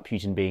talk about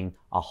Putin being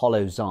a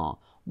hollow czar.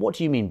 What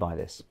do you mean by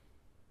this?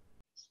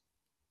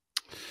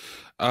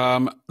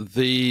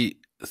 The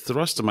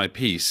thrust of my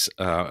piece,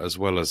 as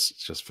well as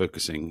just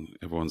focusing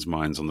everyone's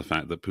minds on the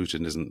fact that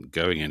Putin isn't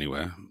going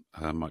anywhere,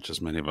 much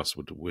as many of us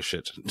would wish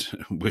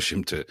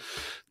him to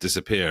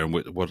disappear, and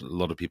what a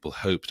lot of people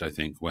hoped, I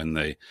think, when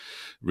they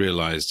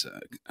realized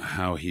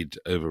how he'd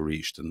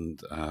overreached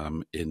and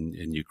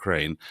in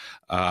Ukraine.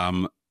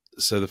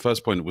 So the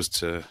first point was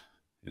to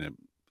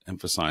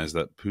emphasize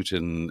that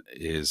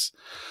Putin's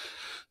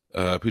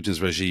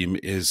regime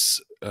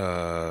is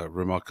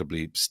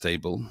remarkably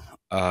stable,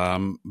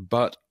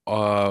 but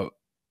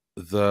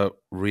the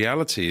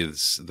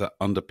realities that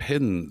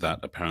underpin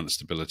that apparent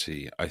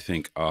stability, I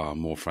think, are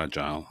more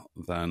fragile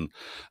than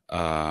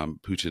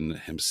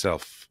Putin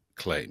himself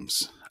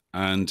claims.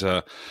 And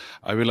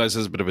I realize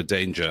there's a bit of a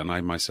danger, and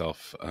I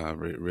myself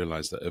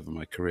realize that over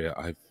my career,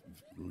 I've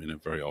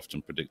very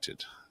often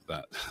predicted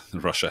that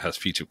Russia has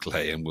feet of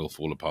clay and will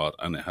fall apart,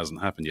 and it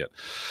hasn't happened yet.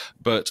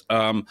 But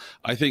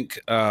I think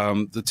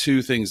the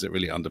two things that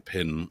really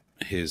underpin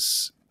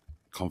his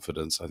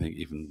confidence, I think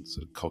even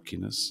sort of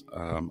cockiness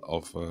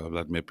of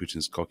Vladimir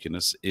Putin's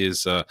cockiness,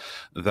 is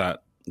that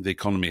the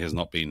economy has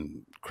not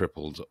been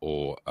crippled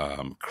or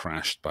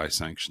crashed by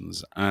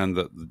sanctions, and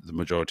that the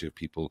majority of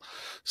people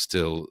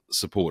still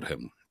support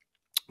him.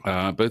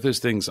 Both those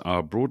things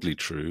are broadly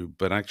true,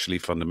 but actually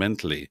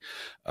fundamentally,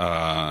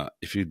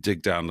 if you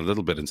dig down a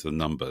little bit into the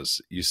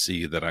numbers, you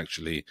see that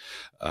actually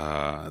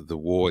the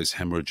war is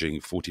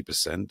hemorrhaging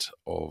 40%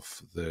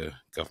 of the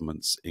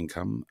government's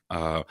income.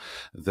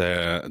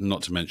 There,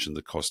 not to mention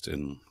the cost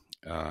in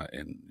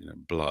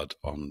blood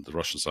on the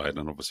Russian side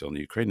and obviously on the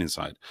Ukrainian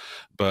side,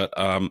 but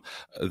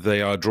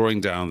they are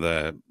drawing down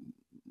their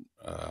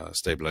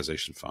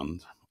stabilization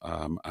fund,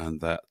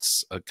 and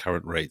that's at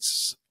current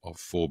rates of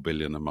 4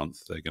 billion a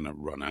month. They're going to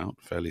run out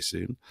fairly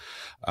soon,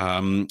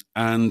 and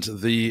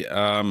the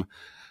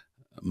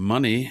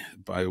money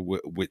by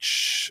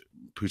which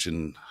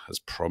Putin has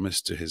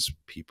promised to his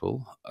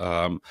people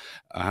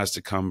has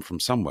to come from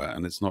somewhere,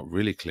 and it's not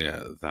really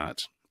clear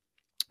that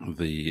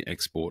the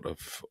export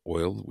of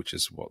oil, which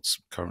is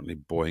what's currently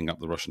buoying up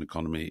the Russian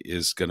economy,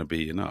 is going to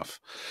be enough.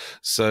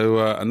 So,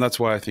 and that's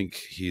why I think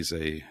he's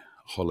a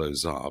hollow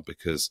czar,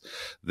 because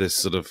this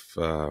sort of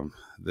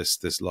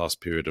this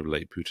last period of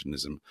late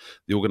Putinism,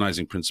 the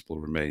organizing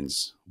principle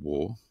remains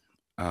war,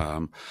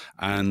 and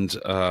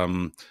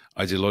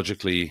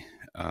ideologically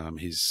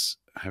he's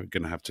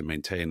going to have to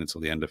maintain until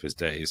the end of his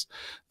days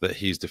that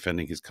he's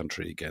defending his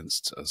country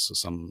against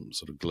some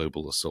sort of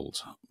global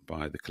assault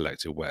by the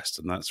collective West,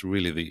 and that's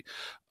really the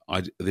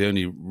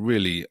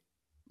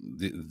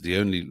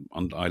only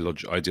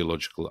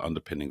ideological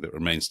underpinning that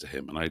remains to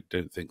him. And I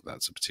don't think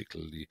that's a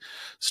particularly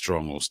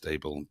strong or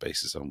stable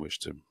basis on which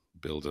to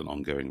build an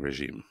ongoing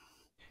regime.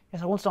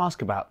 Yes, I wanted to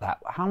ask about that.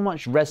 How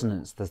much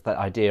resonance does that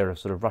idea of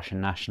sort of Russian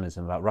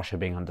nationalism, about Russia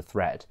being under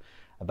threat,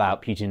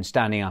 about Putin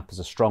standing up as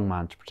a strong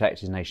man to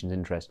protect his nation's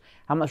interest.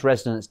 How much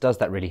resonance does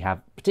that really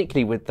have,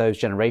 particularly with those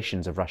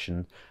generations of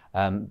Russians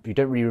who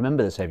don't really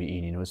remember the Soviet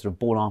Union, who were sort of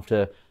born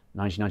after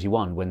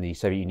 1991 when the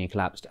Soviet Union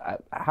collapsed?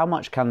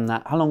 Much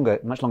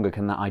longer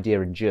can that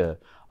idea endure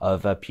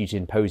of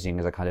Putin posing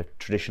as a kind of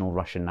traditional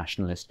Russian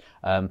nationalist,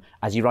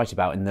 as you write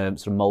about in the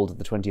sort of mould of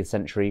the 20th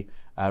century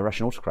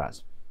Russian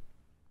autocrats?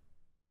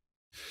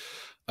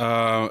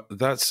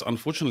 That's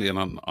unfortunately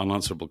an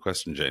unanswerable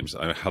question, James.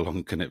 How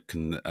long can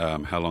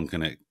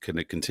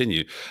it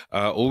continue?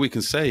 All we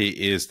can say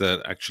is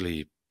that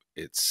actually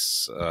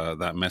it's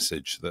that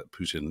message that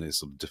Putin is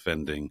sort of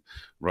defending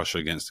Russia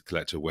against the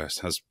collective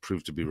West has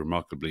proved to be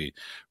remarkably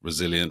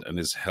resilient and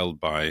is held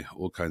by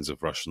all kinds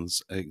of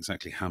Russians.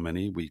 Exactly how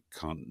many, we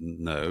can't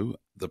know.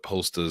 The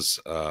pollsters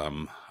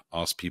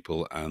ask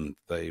people, and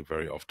they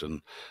very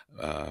often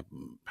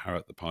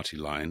parrot the party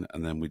line,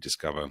 and then we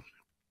discover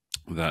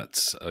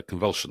that a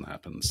convulsion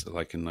happens,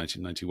 like in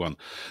 1991,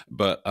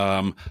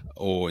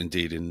 or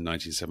indeed in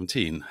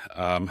 1917.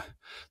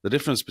 The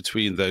difference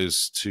between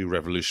those two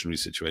revolutionary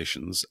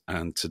situations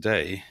and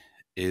today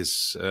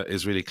is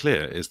really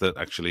clear. Is that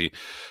actually,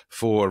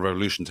 for a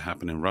revolution to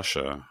happen in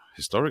Russia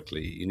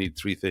historically, you need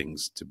three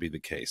things to be the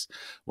case.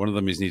 One of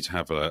them is you need to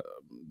have a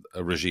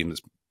regime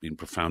that's been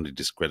profoundly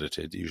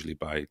discredited, usually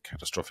by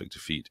catastrophic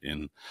defeat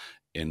in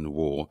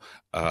war,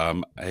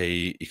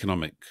 a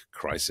economic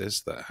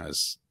crisis that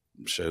has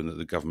shown that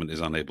the government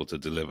is unable to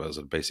deliver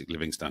sort of basic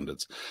living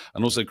standards,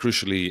 and also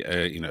crucially,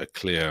 a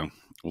clear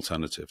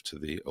alternative to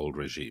the old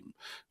regime.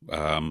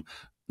 None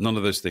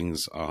of those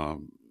things are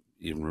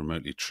even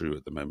remotely true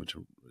at the moment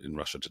in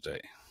Russia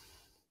today.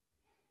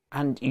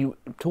 And you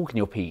talk in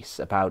your piece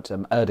about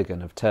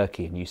Erdogan of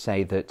Turkey, and you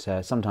say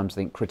that sometimes I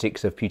think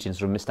critics of Putin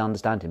sort of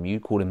misunderstand him. You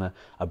call him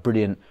a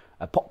brilliant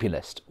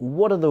populist.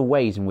 What are the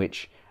ways in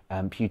which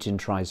Putin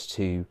tries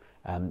to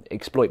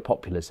exploit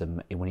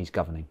populism when he's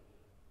governing?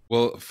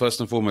 Well, first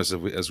and foremost,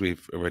 as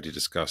we've already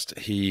discussed,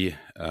 he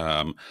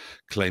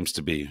claims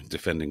to be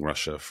defending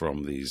Russia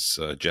from these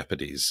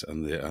jeopardies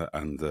and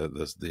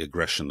the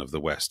aggression of the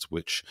West,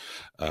 which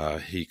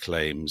he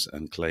claims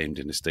and claimed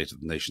in his State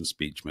of the Nation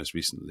speech most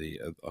recently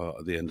at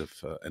the end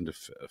of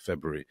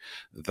February,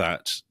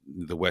 that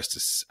the West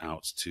is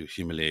out to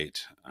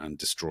humiliate and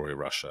destroy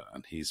Russia,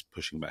 and he's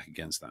pushing back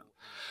against that.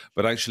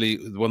 But actually,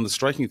 one of the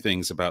striking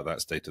things about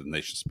that State of the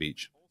Nation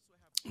speech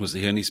was that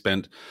he only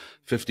spent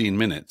 15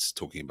 minutes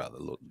talking about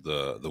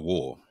the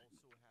war,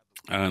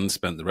 and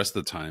spent the rest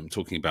of the time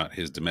talking about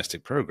his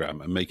domestic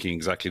program and making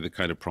exactly the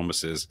kind of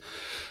promises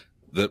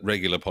that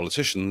regular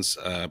politicians,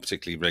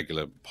 particularly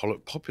regular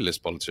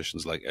populist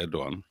politicians like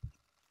Erdogan,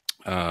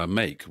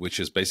 make, which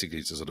is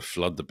basically to sort of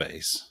flood the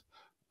base,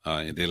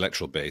 the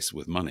electoral base,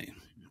 with money.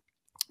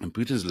 And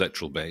Putin's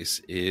electoral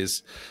base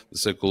is the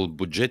so-called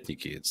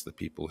budgetniki. It's the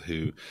people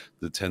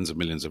the tens of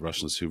millions of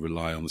Russians who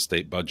rely on the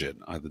state budget,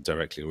 either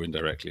directly or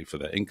indirectly, for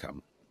their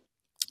income.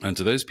 And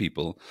to those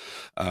people,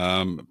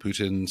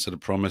 Putin sort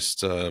of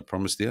promised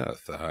the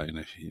earth,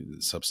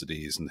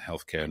 subsidies and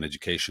healthcare and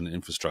education and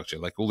infrastructure,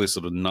 like all this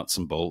sort of nuts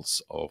and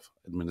bolts of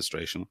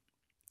administration.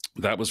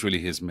 That was really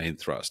his main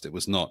thrust. It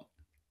was not,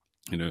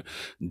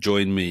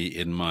 join me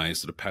in my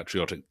sort of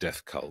patriotic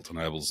death cult and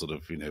I will sort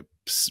of,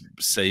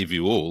 save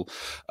you all.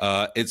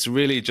 It's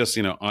really just,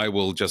 I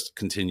will just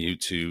continue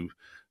to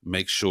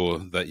make sure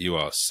that you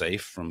are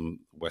safe from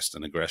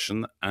Western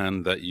aggression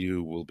and that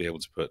you will be able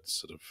to put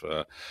sort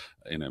of,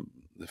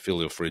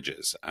 fill your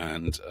fridges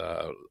and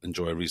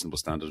enjoy a reasonable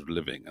standard of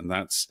living. And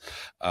that's,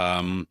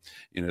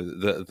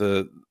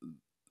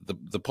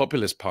 the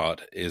populist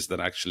part is that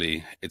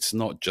actually it's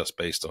not just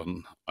based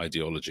on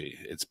ideology.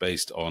 It's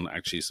based on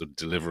actually sort of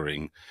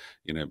delivering,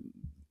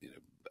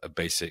 a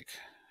basic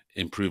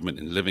improvement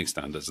in living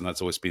standards. And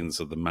that's always been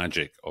sort of the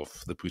magic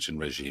of the Putin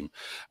regime.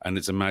 And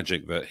it's a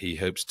magic that he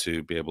hopes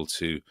to be able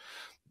to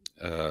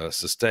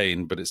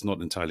sustain, but it's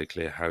not entirely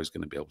clear how he's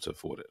going to be able to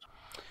afford it.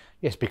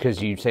 Yes,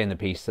 because you say in the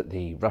piece that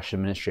the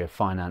Russian Ministry of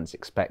Finance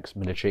expects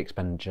military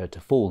expenditure to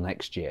fall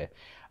next year.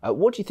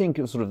 What do you think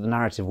sort of the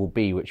narrative will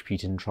be which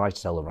Putin tries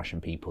to tell the Russian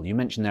people? You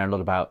mentioned there a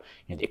lot about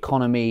the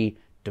economy,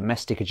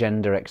 domestic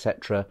agenda,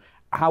 etc.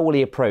 How will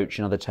he approach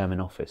another term in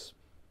office?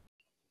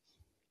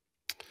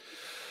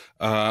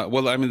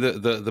 Well, I mean,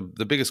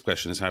 the biggest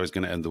question is how he's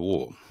going to end the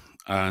war.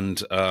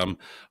 And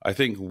I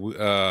think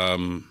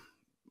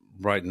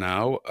right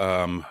now,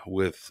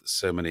 with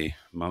so many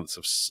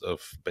months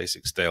of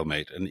basic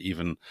stalemate, and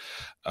even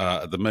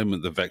at the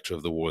moment, the vector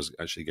of the war is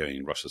actually going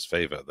in Russia's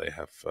favor. They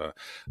have,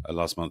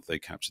 last month, they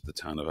captured the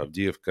town of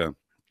Avdiivka.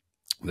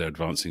 They're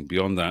advancing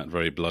beyond that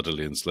very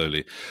bloodily and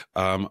slowly.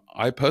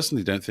 I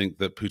personally don't think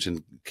that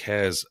Putin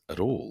cares at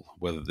all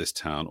whether this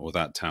town or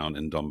that town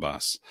in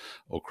Donbass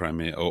or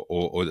Crimea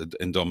or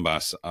in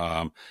Donbass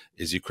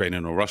is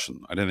Ukrainian or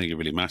Russian. I don't think it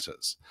really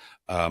matters.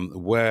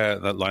 Where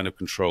that line of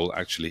control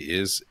actually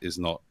is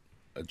not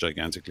a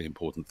gigantically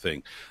important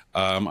thing.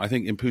 I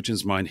think in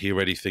Putin's mind, he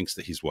already thinks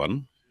that he's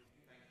won.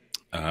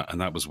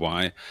 And that was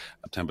why,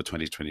 September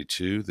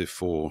 2022, the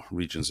 4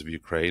 regions of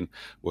Ukraine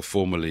were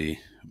formally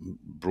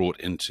brought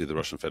into the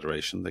Russian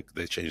Federation.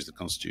 They changed the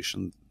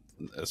constitution.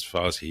 As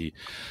far as he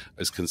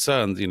is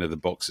concerned, the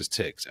box is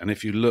ticked. And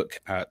if you look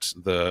at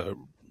the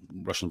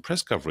Russian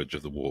press coverage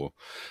of the war,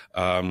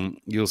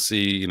 you'll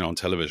see, on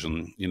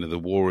television, the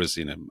war is,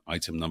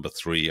 item number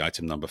 3,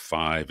 item number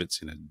 5.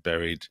 It's,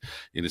 buried.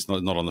 It's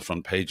not on the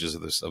front pages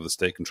of the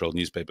state-controlled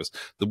newspapers.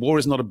 The war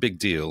is not a big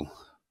deal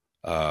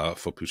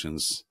for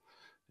Putin's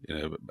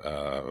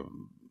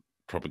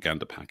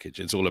propaganda package.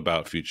 It's all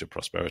about future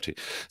prosperity.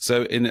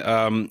 So,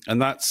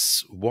 and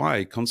that's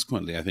why,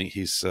 consequently, I think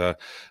his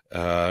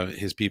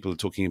people are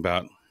talking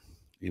about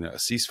a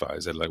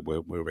ceasefire. They're like,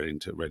 we're ready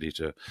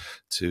to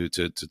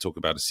talk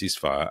about a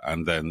ceasefire,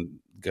 and then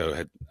go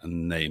ahead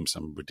and name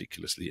some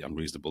ridiculously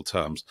unreasonable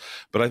terms.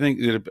 But I think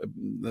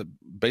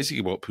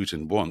basically what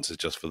Putin wants is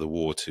just for the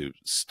war to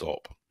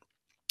stop,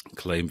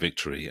 claim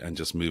victory, and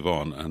just move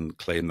on and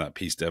claim that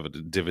peace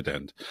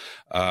dividend.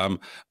 At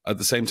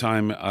the same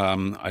time,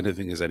 I don't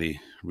think there's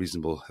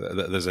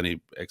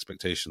any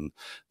expectation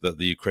that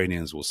the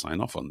Ukrainians will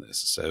sign off on this.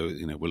 So,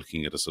 we're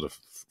looking at a sort of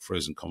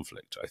frozen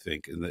conflict, I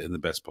think, in the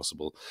best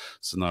possible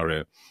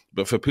scenario.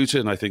 But for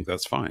Putin, I think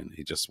that's fine.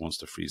 He just wants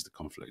to freeze the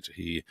conflict.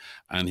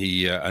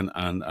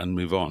 And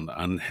move on.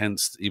 And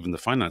hence, even the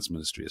finance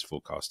ministry is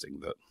forecasting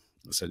that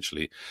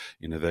essentially,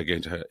 they're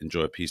going to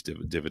enjoy a peace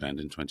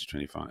dividend in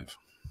 2025.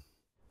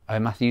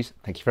 Owen Matthews,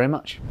 thank you very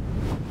much.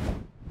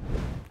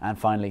 And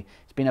finally,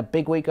 it's been a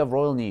big week of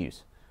royal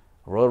news.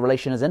 A royal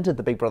relation has entered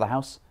the Big Brother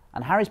house,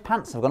 and Harry's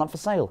pants have gone up for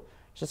sale.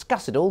 To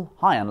discuss it all,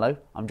 hi Anlo,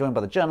 I'm joined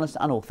by the journalist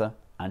and author,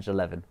 Angela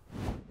Levin.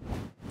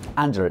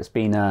 Angela, it's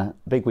been a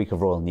big week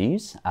of royal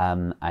news.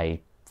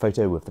 A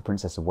photo of the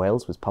Princess of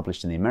Wales was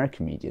published in the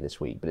American media this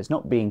week, but it's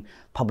not being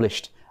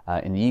published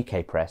in the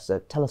UK press, so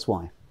tell us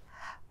why.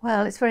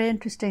 Well, it's very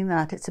interesting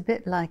that it's a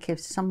bit like if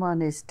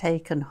someone is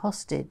taken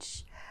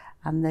hostage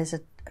and there's a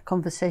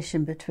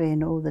conversation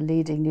between all the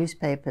leading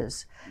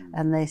newspapers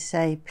and they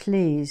say,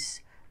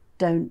 please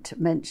don't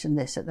mention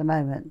this at the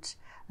moment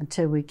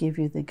until we give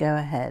you the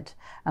go-ahead.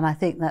 And I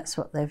think that's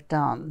what they've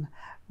done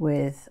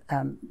with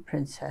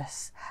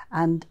Princess.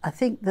 And I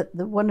think that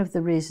one of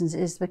the reasons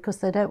is because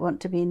they don't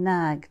want to be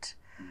nagged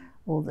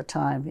all the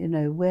time.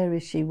 Where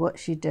is she,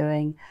 what's she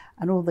doing,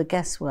 and all the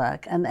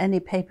guesswork. And any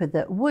paper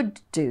that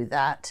would do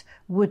that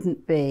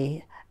wouldn't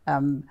be,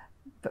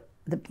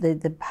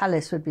 the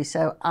palace would be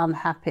so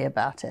unhappy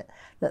about it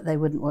that they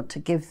wouldn't want to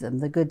give them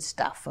the good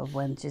stuff of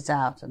when she's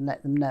out and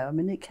let them know. I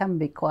mean, it can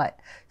be quite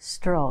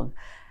strong.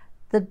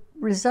 The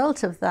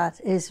result of that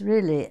is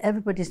really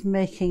everybody's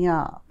making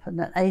up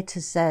an A to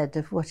Z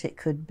of what it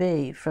could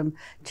be, from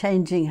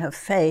changing her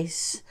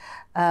face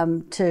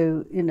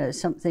to,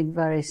 something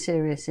very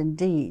serious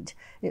indeed.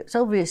 It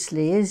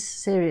obviously is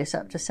serious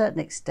up to a certain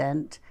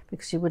extent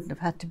because she wouldn't have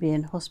had to be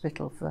in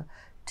hospital for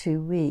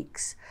 2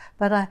 weeks.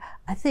 But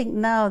I think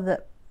now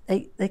that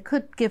they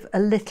could give a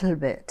little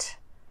bit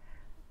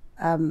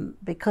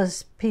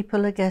because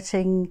people are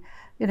getting,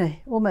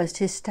 almost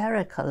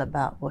hysterical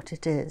about what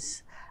it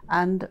is,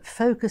 and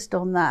focused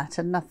on that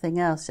and nothing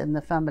else in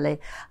the family.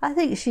 I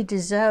think she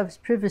deserves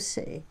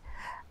privacy,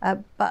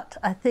 but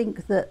I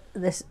think that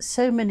there's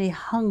so many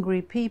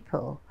hungry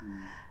people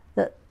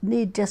that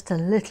need just a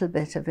little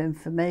bit of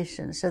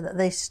information so that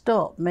they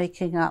stop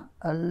making up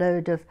a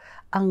load of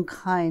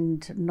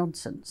unkind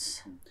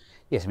nonsense.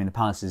 Yes, I mean, the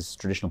palace's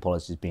traditional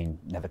policy has been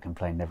never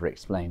complain, never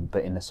explain,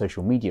 but in the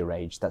social media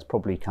age, that's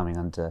probably coming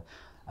under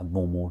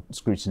more and more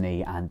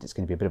scrutiny, and it's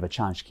going to be a bit of a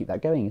challenge to keep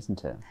that going,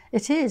 isn't it?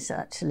 It is,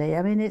 actually.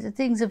 I mean,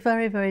 things are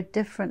very, very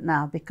different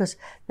now because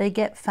they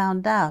get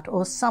found out,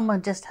 or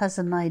someone just has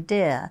an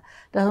idea,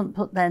 doesn't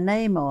put their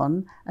name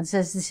on and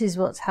says this is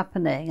what's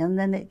happening, and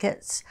then it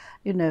gets,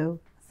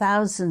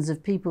 thousands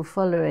of people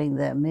following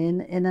them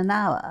in an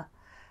hour.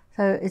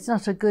 So it's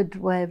not a good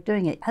way of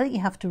doing it. I think you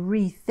have to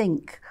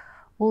rethink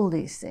all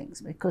these things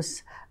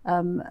because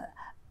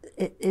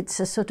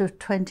it's a sort of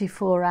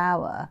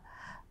 24-hour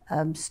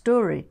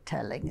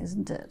storytelling,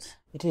 isn't it?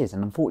 It is,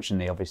 and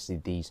unfortunately, obviously,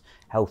 these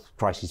health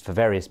crises for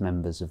various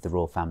members of the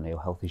royal family or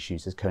health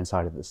issues has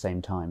coincided at the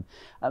same time.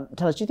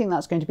 Tell us, do you think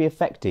that's going to be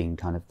affecting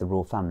kind of the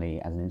royal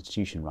family as an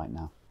institution right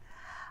now?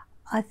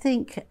 I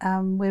think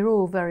we're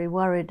all very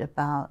worried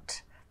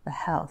about the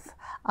health.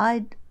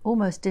 I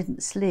almost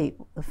didn't sleep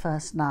the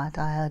first night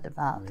I heard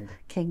about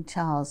King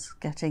Charles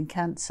getting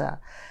cancer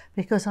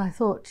because I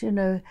thought,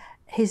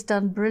 he's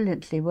done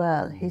brilliantly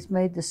well. He's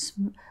made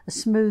a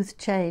smooth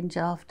change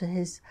after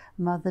his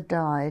mother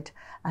died,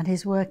 and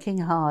he's working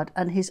hard,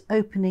 and he's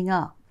opening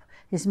up.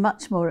 He's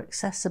much more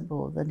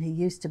accessible than he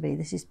used to be.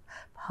 This is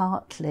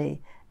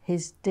partly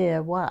his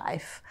dear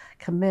wife,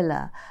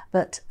 Camilla,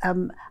 but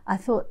I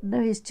thought, no,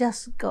 he's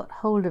just got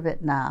hold of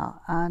it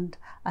now, and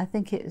I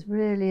think it was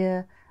really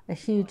a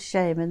huge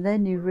shame. And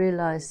then you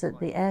realise that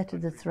the heir to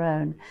the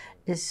throne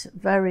is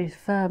very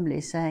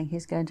firmly saying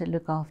he's going to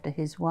look after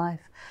his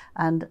wife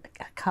and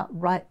cut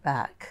right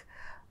back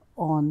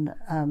on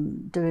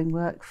doing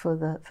work for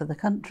the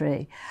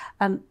country.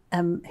 And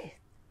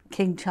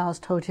King Charles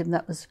told him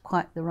that was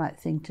quite the right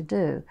thing to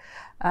do.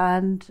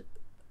 And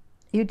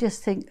you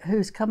just think,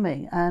 who's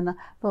coming? And I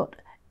thought,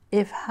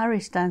 if Harry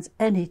stands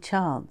any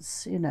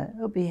chance,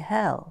 it'll be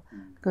hell,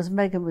 because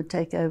Meghan would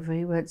take over,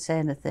 he won't say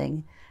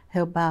anything,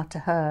 he'll bow to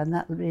her, and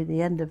that will be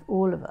the end of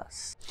all of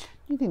us.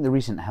 Do you think the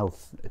recent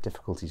health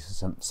difficulties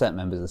for certain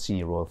members of the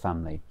senior royal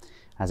family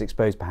has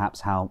exposed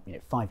perhaps how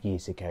 5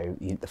 years ago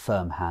the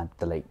firm had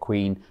the late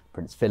Queen,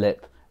 Prince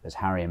Philip, there's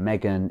Harry and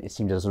Meghan? It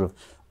seemed there's sort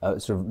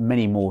of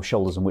many more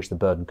shoulders on which the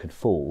burden could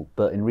fall.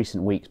 But in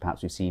recent weeks,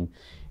 perhaps we've seen,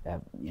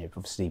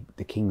 obviously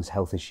the King's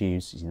health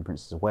issues, the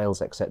Princess of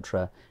Wales,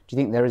 etc. Do you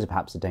think there is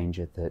perhaps a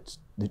danger that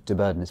the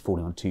burden is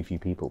falling on too few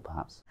people,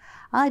 perhaps?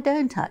 I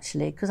don't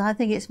actually, because I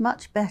think it's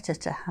much better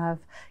to have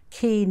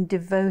keen,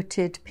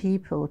 devoted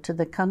people to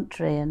the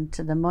country and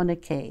to the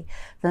monarchy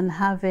than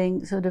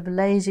having sort of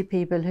lazy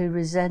people who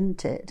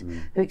resent it,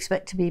 who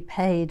expect to be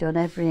paid on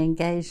every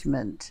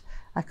engagement.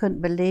 I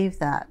couldn't believe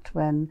that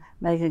when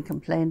Meghan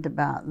complained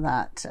about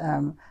that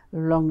a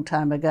long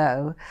time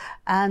ago.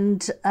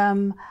 And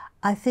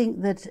I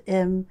think that,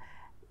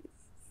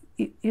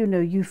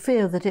 you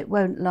feel that it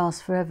won't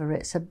last forever.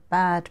 It's a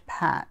bad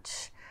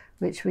patch,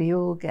 which we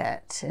all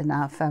get in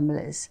our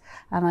families.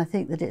 And I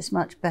think that it's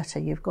much better.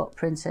 You've got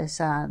Princess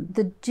Anne.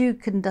 The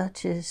Duke and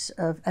Duchess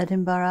of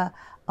Edinburgh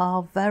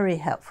are very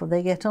helpful.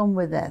 They get on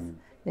with their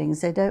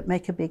things. They don't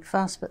make a big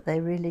fuss, but they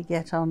really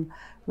get on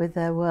with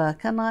their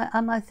work. And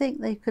I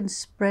think they can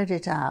spread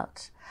it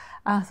out.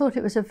 I thought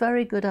it was a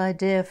very good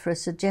idea for a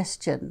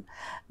suggestion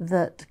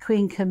that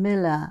Queen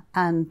Camilla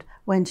and,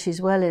 when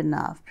she's well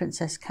enough,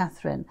 Princess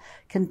Catherine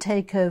can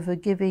take over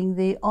giving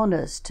the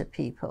honours to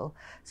people,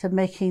 so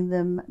making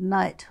them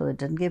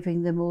knighthood and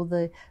giving them all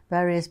the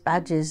various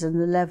badges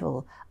and the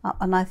level.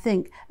 And I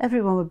think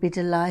everyone would be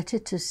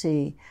delighted to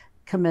see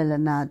Camilla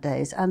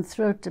nowadays and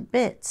throw to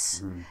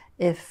bits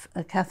if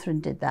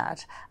Catherine did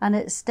that. And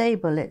it's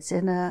stable, it's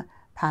in a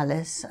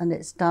palace, and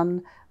it's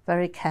done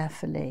very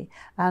carefully,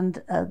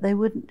 and it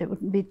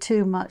wouldn't be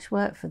too much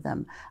work for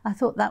them. I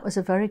thought that was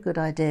a very good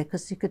idea,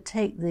 because you could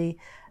take the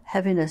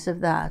heaviness of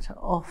that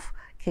off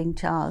King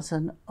Charles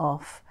and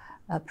off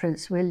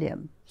Prince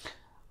William.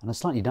 On a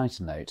slightly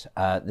lighter note,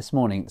 this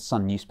morning the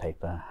Sun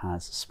newspaper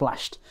has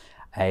splashed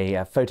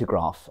a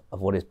photograph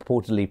of what is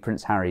purportedly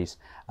Prince Harry's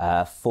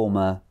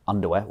former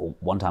underwear, or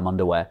one-time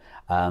underwear,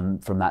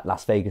 from that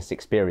Las Vegas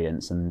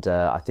experience. And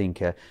I think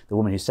the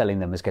woman who's selling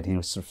them is getting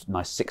a sort of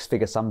nice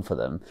six-figure sum for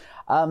them.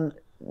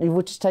 You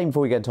were just saying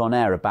before we get on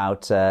air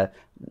about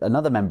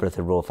another member of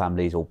the royal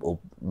families, or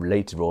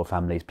related royal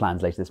families,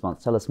 plans later this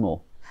month. Tell us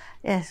more.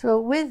 Yes,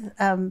 well, with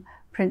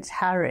Prince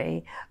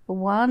Harry,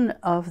 one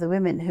of the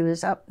women who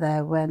was up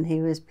there when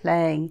he was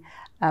playing,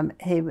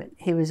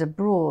 he was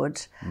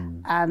abroad,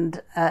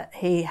 and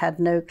he had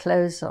no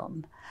clothes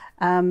on.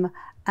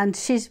 And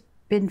she's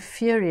been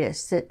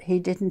furious that he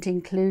didn't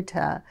include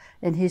her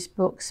in his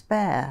book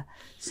Spare.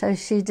 So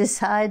she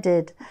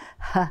decided,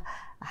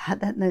 I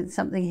don't know,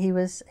 something he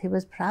was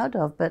proud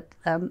of, but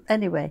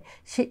anyway,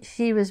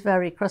 she was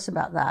very cross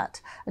about that,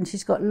 and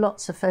she's got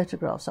lots of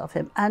photographs of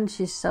him, and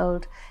she's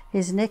sold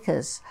his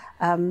knickers,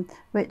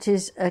 which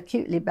is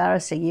acutely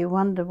embarrassing. You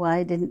wonder why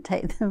he didn't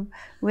take them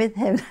with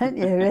him, don't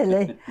you,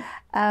 really?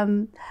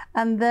 And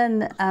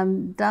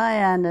then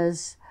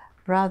Diana's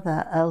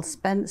brother, Earl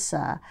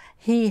Spencer,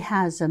 he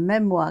has a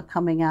memoir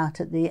coming out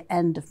at the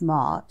end of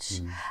March,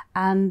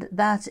 and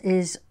that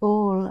is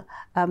all...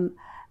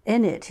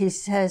 in it, he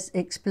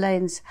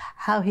explains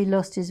how he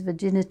lost his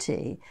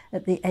virginity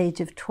at the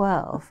age of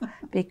 12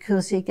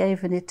 because he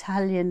gave an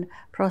Italian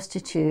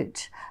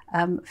prostitute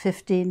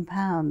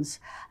 £15.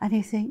 And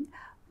you think,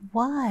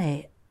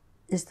 why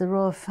is the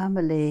royal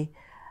family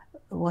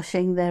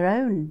washing their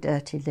own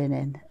dirty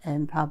linen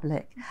in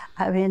public?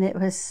 I mean, it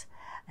was...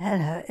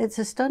 it's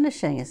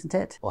astonishing, isn't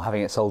it? Or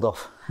having it sold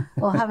off.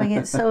 Or having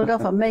it sold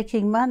off, or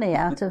making money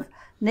out of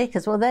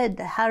knickers. Well,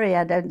 Harry,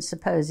 I don't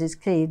suppose, is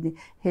clean.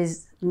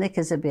 His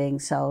knickers are being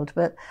sold.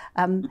 But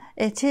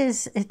it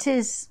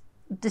is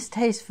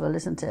distasteful,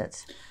 isn't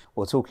it?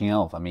 Well, talking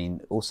of, I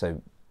mean,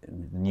 also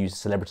the news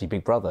Celebrity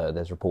Big Brother,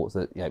 there's reports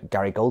that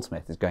Gary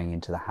Goldsmith is going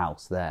into the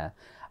house there,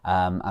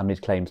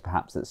 amid claims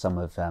perhaps that some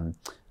of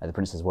the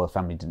Princess Royal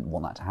family didn't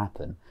want that to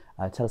happen.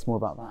 Tell us more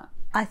about that.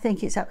 I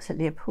think it's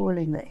absolutely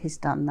appalling that he's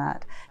done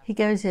that. He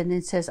goes in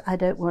and says, I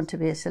don't want to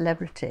be a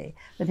celebrity.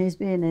 And he's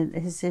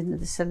in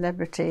the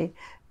celebrity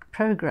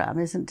programme,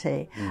 isn't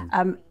he?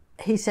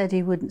 He said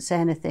he wouldn't say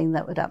anything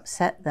that would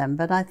upset them,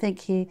 but I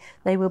think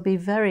they will be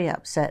very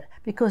upset,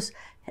 because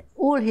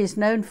all he's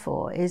known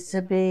for is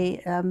to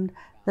be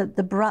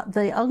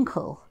the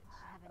uncle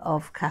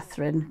of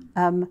Catherine.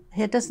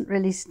 He doesn't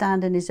really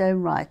stand in his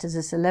own right as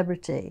a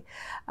celebrity.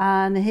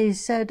 And he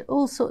said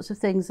all sorts of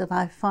things that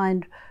I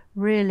find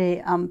really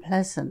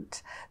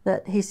unpleasant.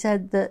 That he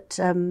said that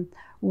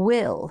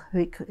Will,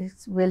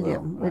 it's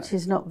William, right, which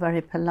is not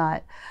very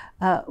polite,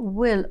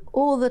 Will,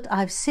 all that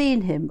I've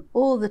seen him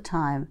all the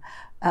time,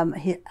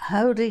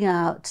 holding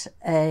out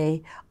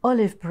a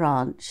olive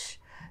branch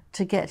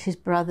to get his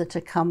brother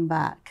to come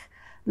back.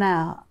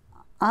 Now,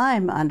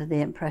 I'm under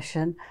the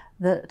impression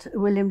that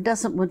William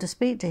doesn't want to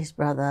speak to his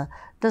brother,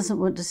 doesn't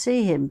want to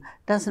see him,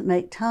 doesn't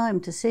make time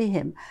to see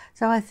him.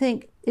 So I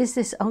think, is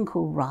this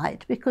uncle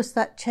right? Because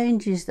that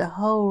changes the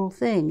whole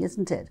thing,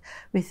 isn't it?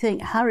 We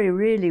think Harry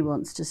really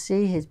wants to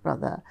see his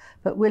brother,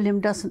 but William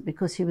doesn't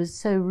because he was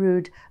so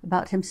rude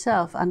about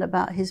himself and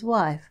about his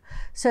wife.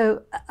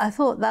 So I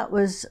thought that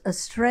was a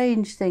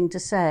strange thing to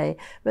say.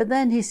 But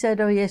then he said,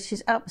 oh yes,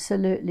 she's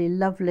absolutely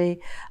lovely,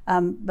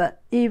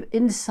 but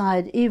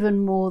inside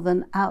even more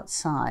than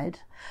outside.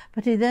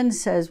 But he then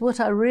says, what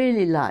I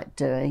really like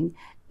doing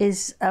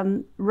is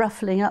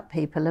ruffling up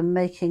people and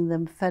making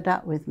them fed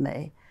up with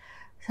me.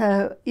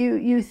 So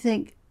you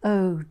think,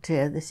 oh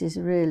dear, this is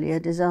really a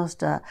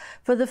disaster.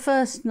 For the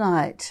first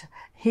night,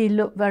 he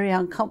looked very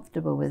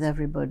uncomfortable with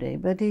everybody,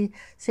 but he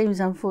seems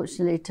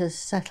unfortunately to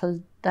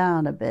settle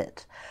down a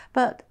bit.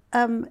 But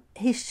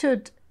he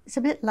should, it's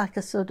a bit like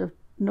a sort of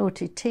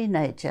naughty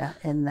teenager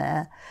in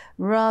there,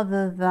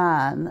 rather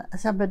than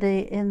somebody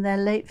in their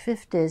late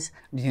 50s.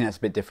 Do you think that's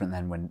a bit different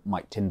than when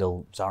Mike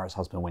Tyndall, Zara's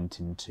husband, went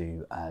in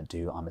to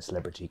do I'm a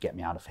Celebrity, Get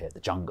Me Out of Here, The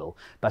Jungle?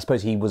 But I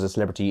suppose he was a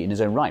celebrity in his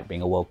own right,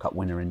 being a World Cup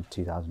winner in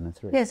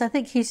 2003. Yes, I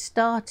think he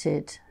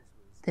started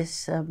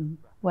this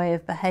way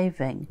of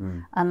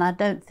behaving, and I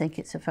don't think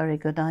it's a very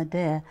good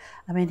idea.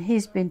 I mean,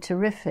 he's been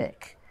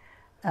terrific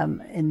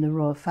in the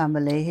royal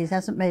family. He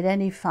hasn't made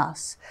any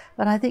fuss,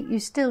 but I think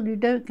you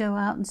don't go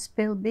out and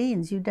spill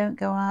beans. You don't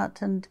go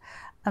out and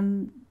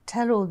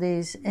tell all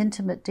these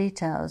intimate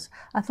details.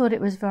 I thought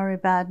it was very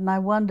bad, and I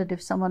wondered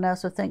if someone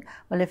else would think,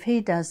 well, if he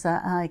does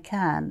that, I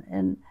can,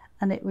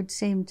 and it would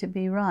seem to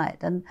be right.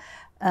 And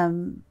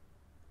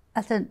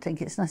I don't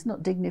think it's nice,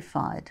 not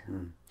dignified.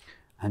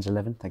 Angela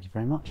Levin, thank you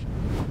very much.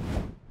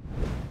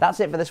 That's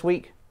it for this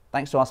week.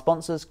 Thanks to our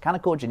sponsors,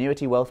 Canaccord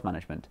Genuity Wealth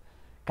Management.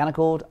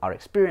 Canaccord are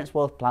experienced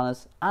wealth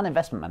planners and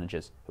investment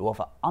managers who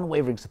offer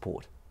unwavering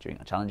support during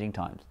our challenging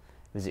times.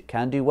 Visit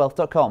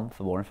candowealth.com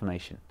for more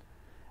information.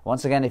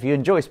 Once again, if you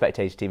enjoy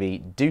Spectator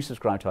TV, do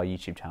subscribe to our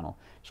YouTube channel.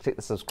 Just click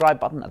the subscribe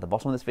button at the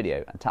bottom of this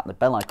video and tap the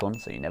bell icon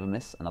so you never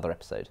miss another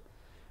episode.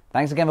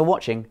 Thanks again for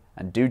watching,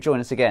 and do join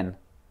us again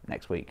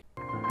next week.